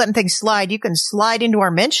of letting things slide, you can slide into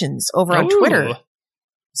our mentions over on Twitter.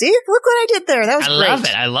 See, look what I did there. That was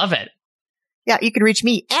great. I love it. Yeah, you can reach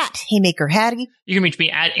me at Haymaker Hattie. You can reach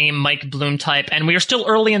me at a Mike Bloom type. And we are still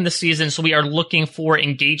early in the season, so we are looking for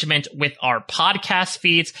engagement with our podcast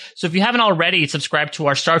feeds. So if you haven't already, subscribe to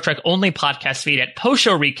our Star Trek only podcast feed at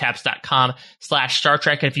postshowrecaps.com/Star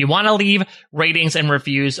Trek. And if you want to leave ratings and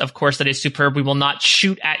reviews, of course, that is superb. We will not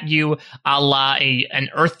shoot at you a la an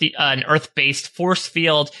Earth-based force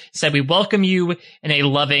field. Instead, we welcome you in a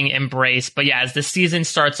loving embrace. But yeah, as the season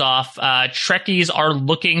starts off, Trekkies are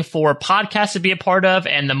looking for podcasts to be a part of,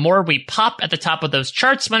 and the more we pop at the top of those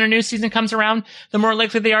charts when a new season comes around, the more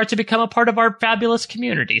likely they are to become a part of our fabulous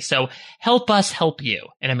community. So help us help you,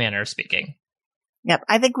 in a manner of speaking. Yep,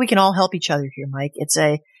 I think we can all help each other here, Mike. It's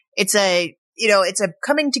a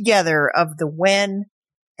coming together of the Wen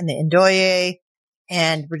and the Ndoye,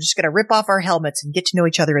 and we're just going to rip off our helmets and get to know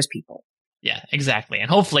each other as people. Yeah, exactly. And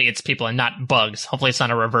hopefully it's people and not bugs. Hopefully it's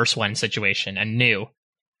not a reverse Wen situation and new.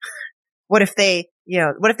 What if they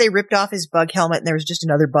ripped off his bug helmet and there was just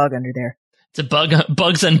another bug under there? It's a bugs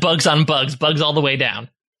and bugs on bugs, bugs all the way down.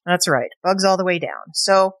 That's right. Bugs all the way down.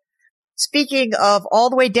 So speaking of all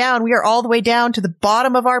the way down, we are all the way down to the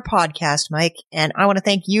bottom of our podcast, Mike. And I want to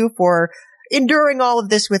thank you for enduring all of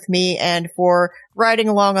this with me and for riding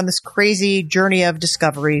along on this crazy journey of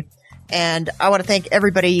discovery. And I want to thank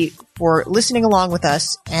everybody for listening along with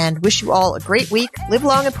us and wish you all a great week. Live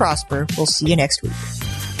long and prosper. We'll see you next week.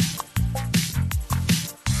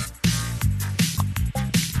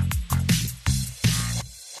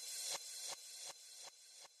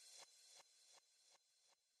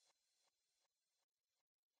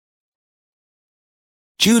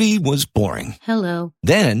 Judy was boring. Hello.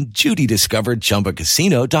 Then Judy discovered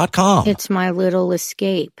ChumbaCasino.com. It's my little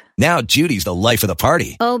escape. Now Judy's the life of the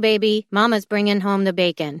party. Oh, baby, mama's bringing home the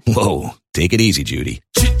bacon. Whoa, take it easy, Judy.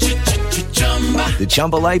 The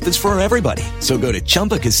Chumba life is for everybody. So go to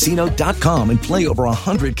ChumbaCasino.com and play over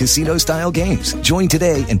 100 casino-style games. Join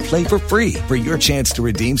today and play for free for your chance to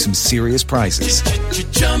redeem some serious prizes.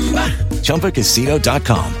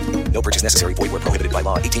 ChumbaCasino.com. No purchase necessary. Void where prohibited by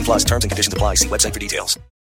law. 18+ terms and conditions apply. See website for details.